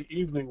 or good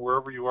evening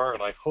wherever you are,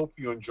 and I hope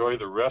you enjoy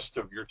the rest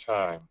of your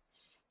time.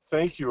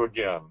 Thank you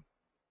again.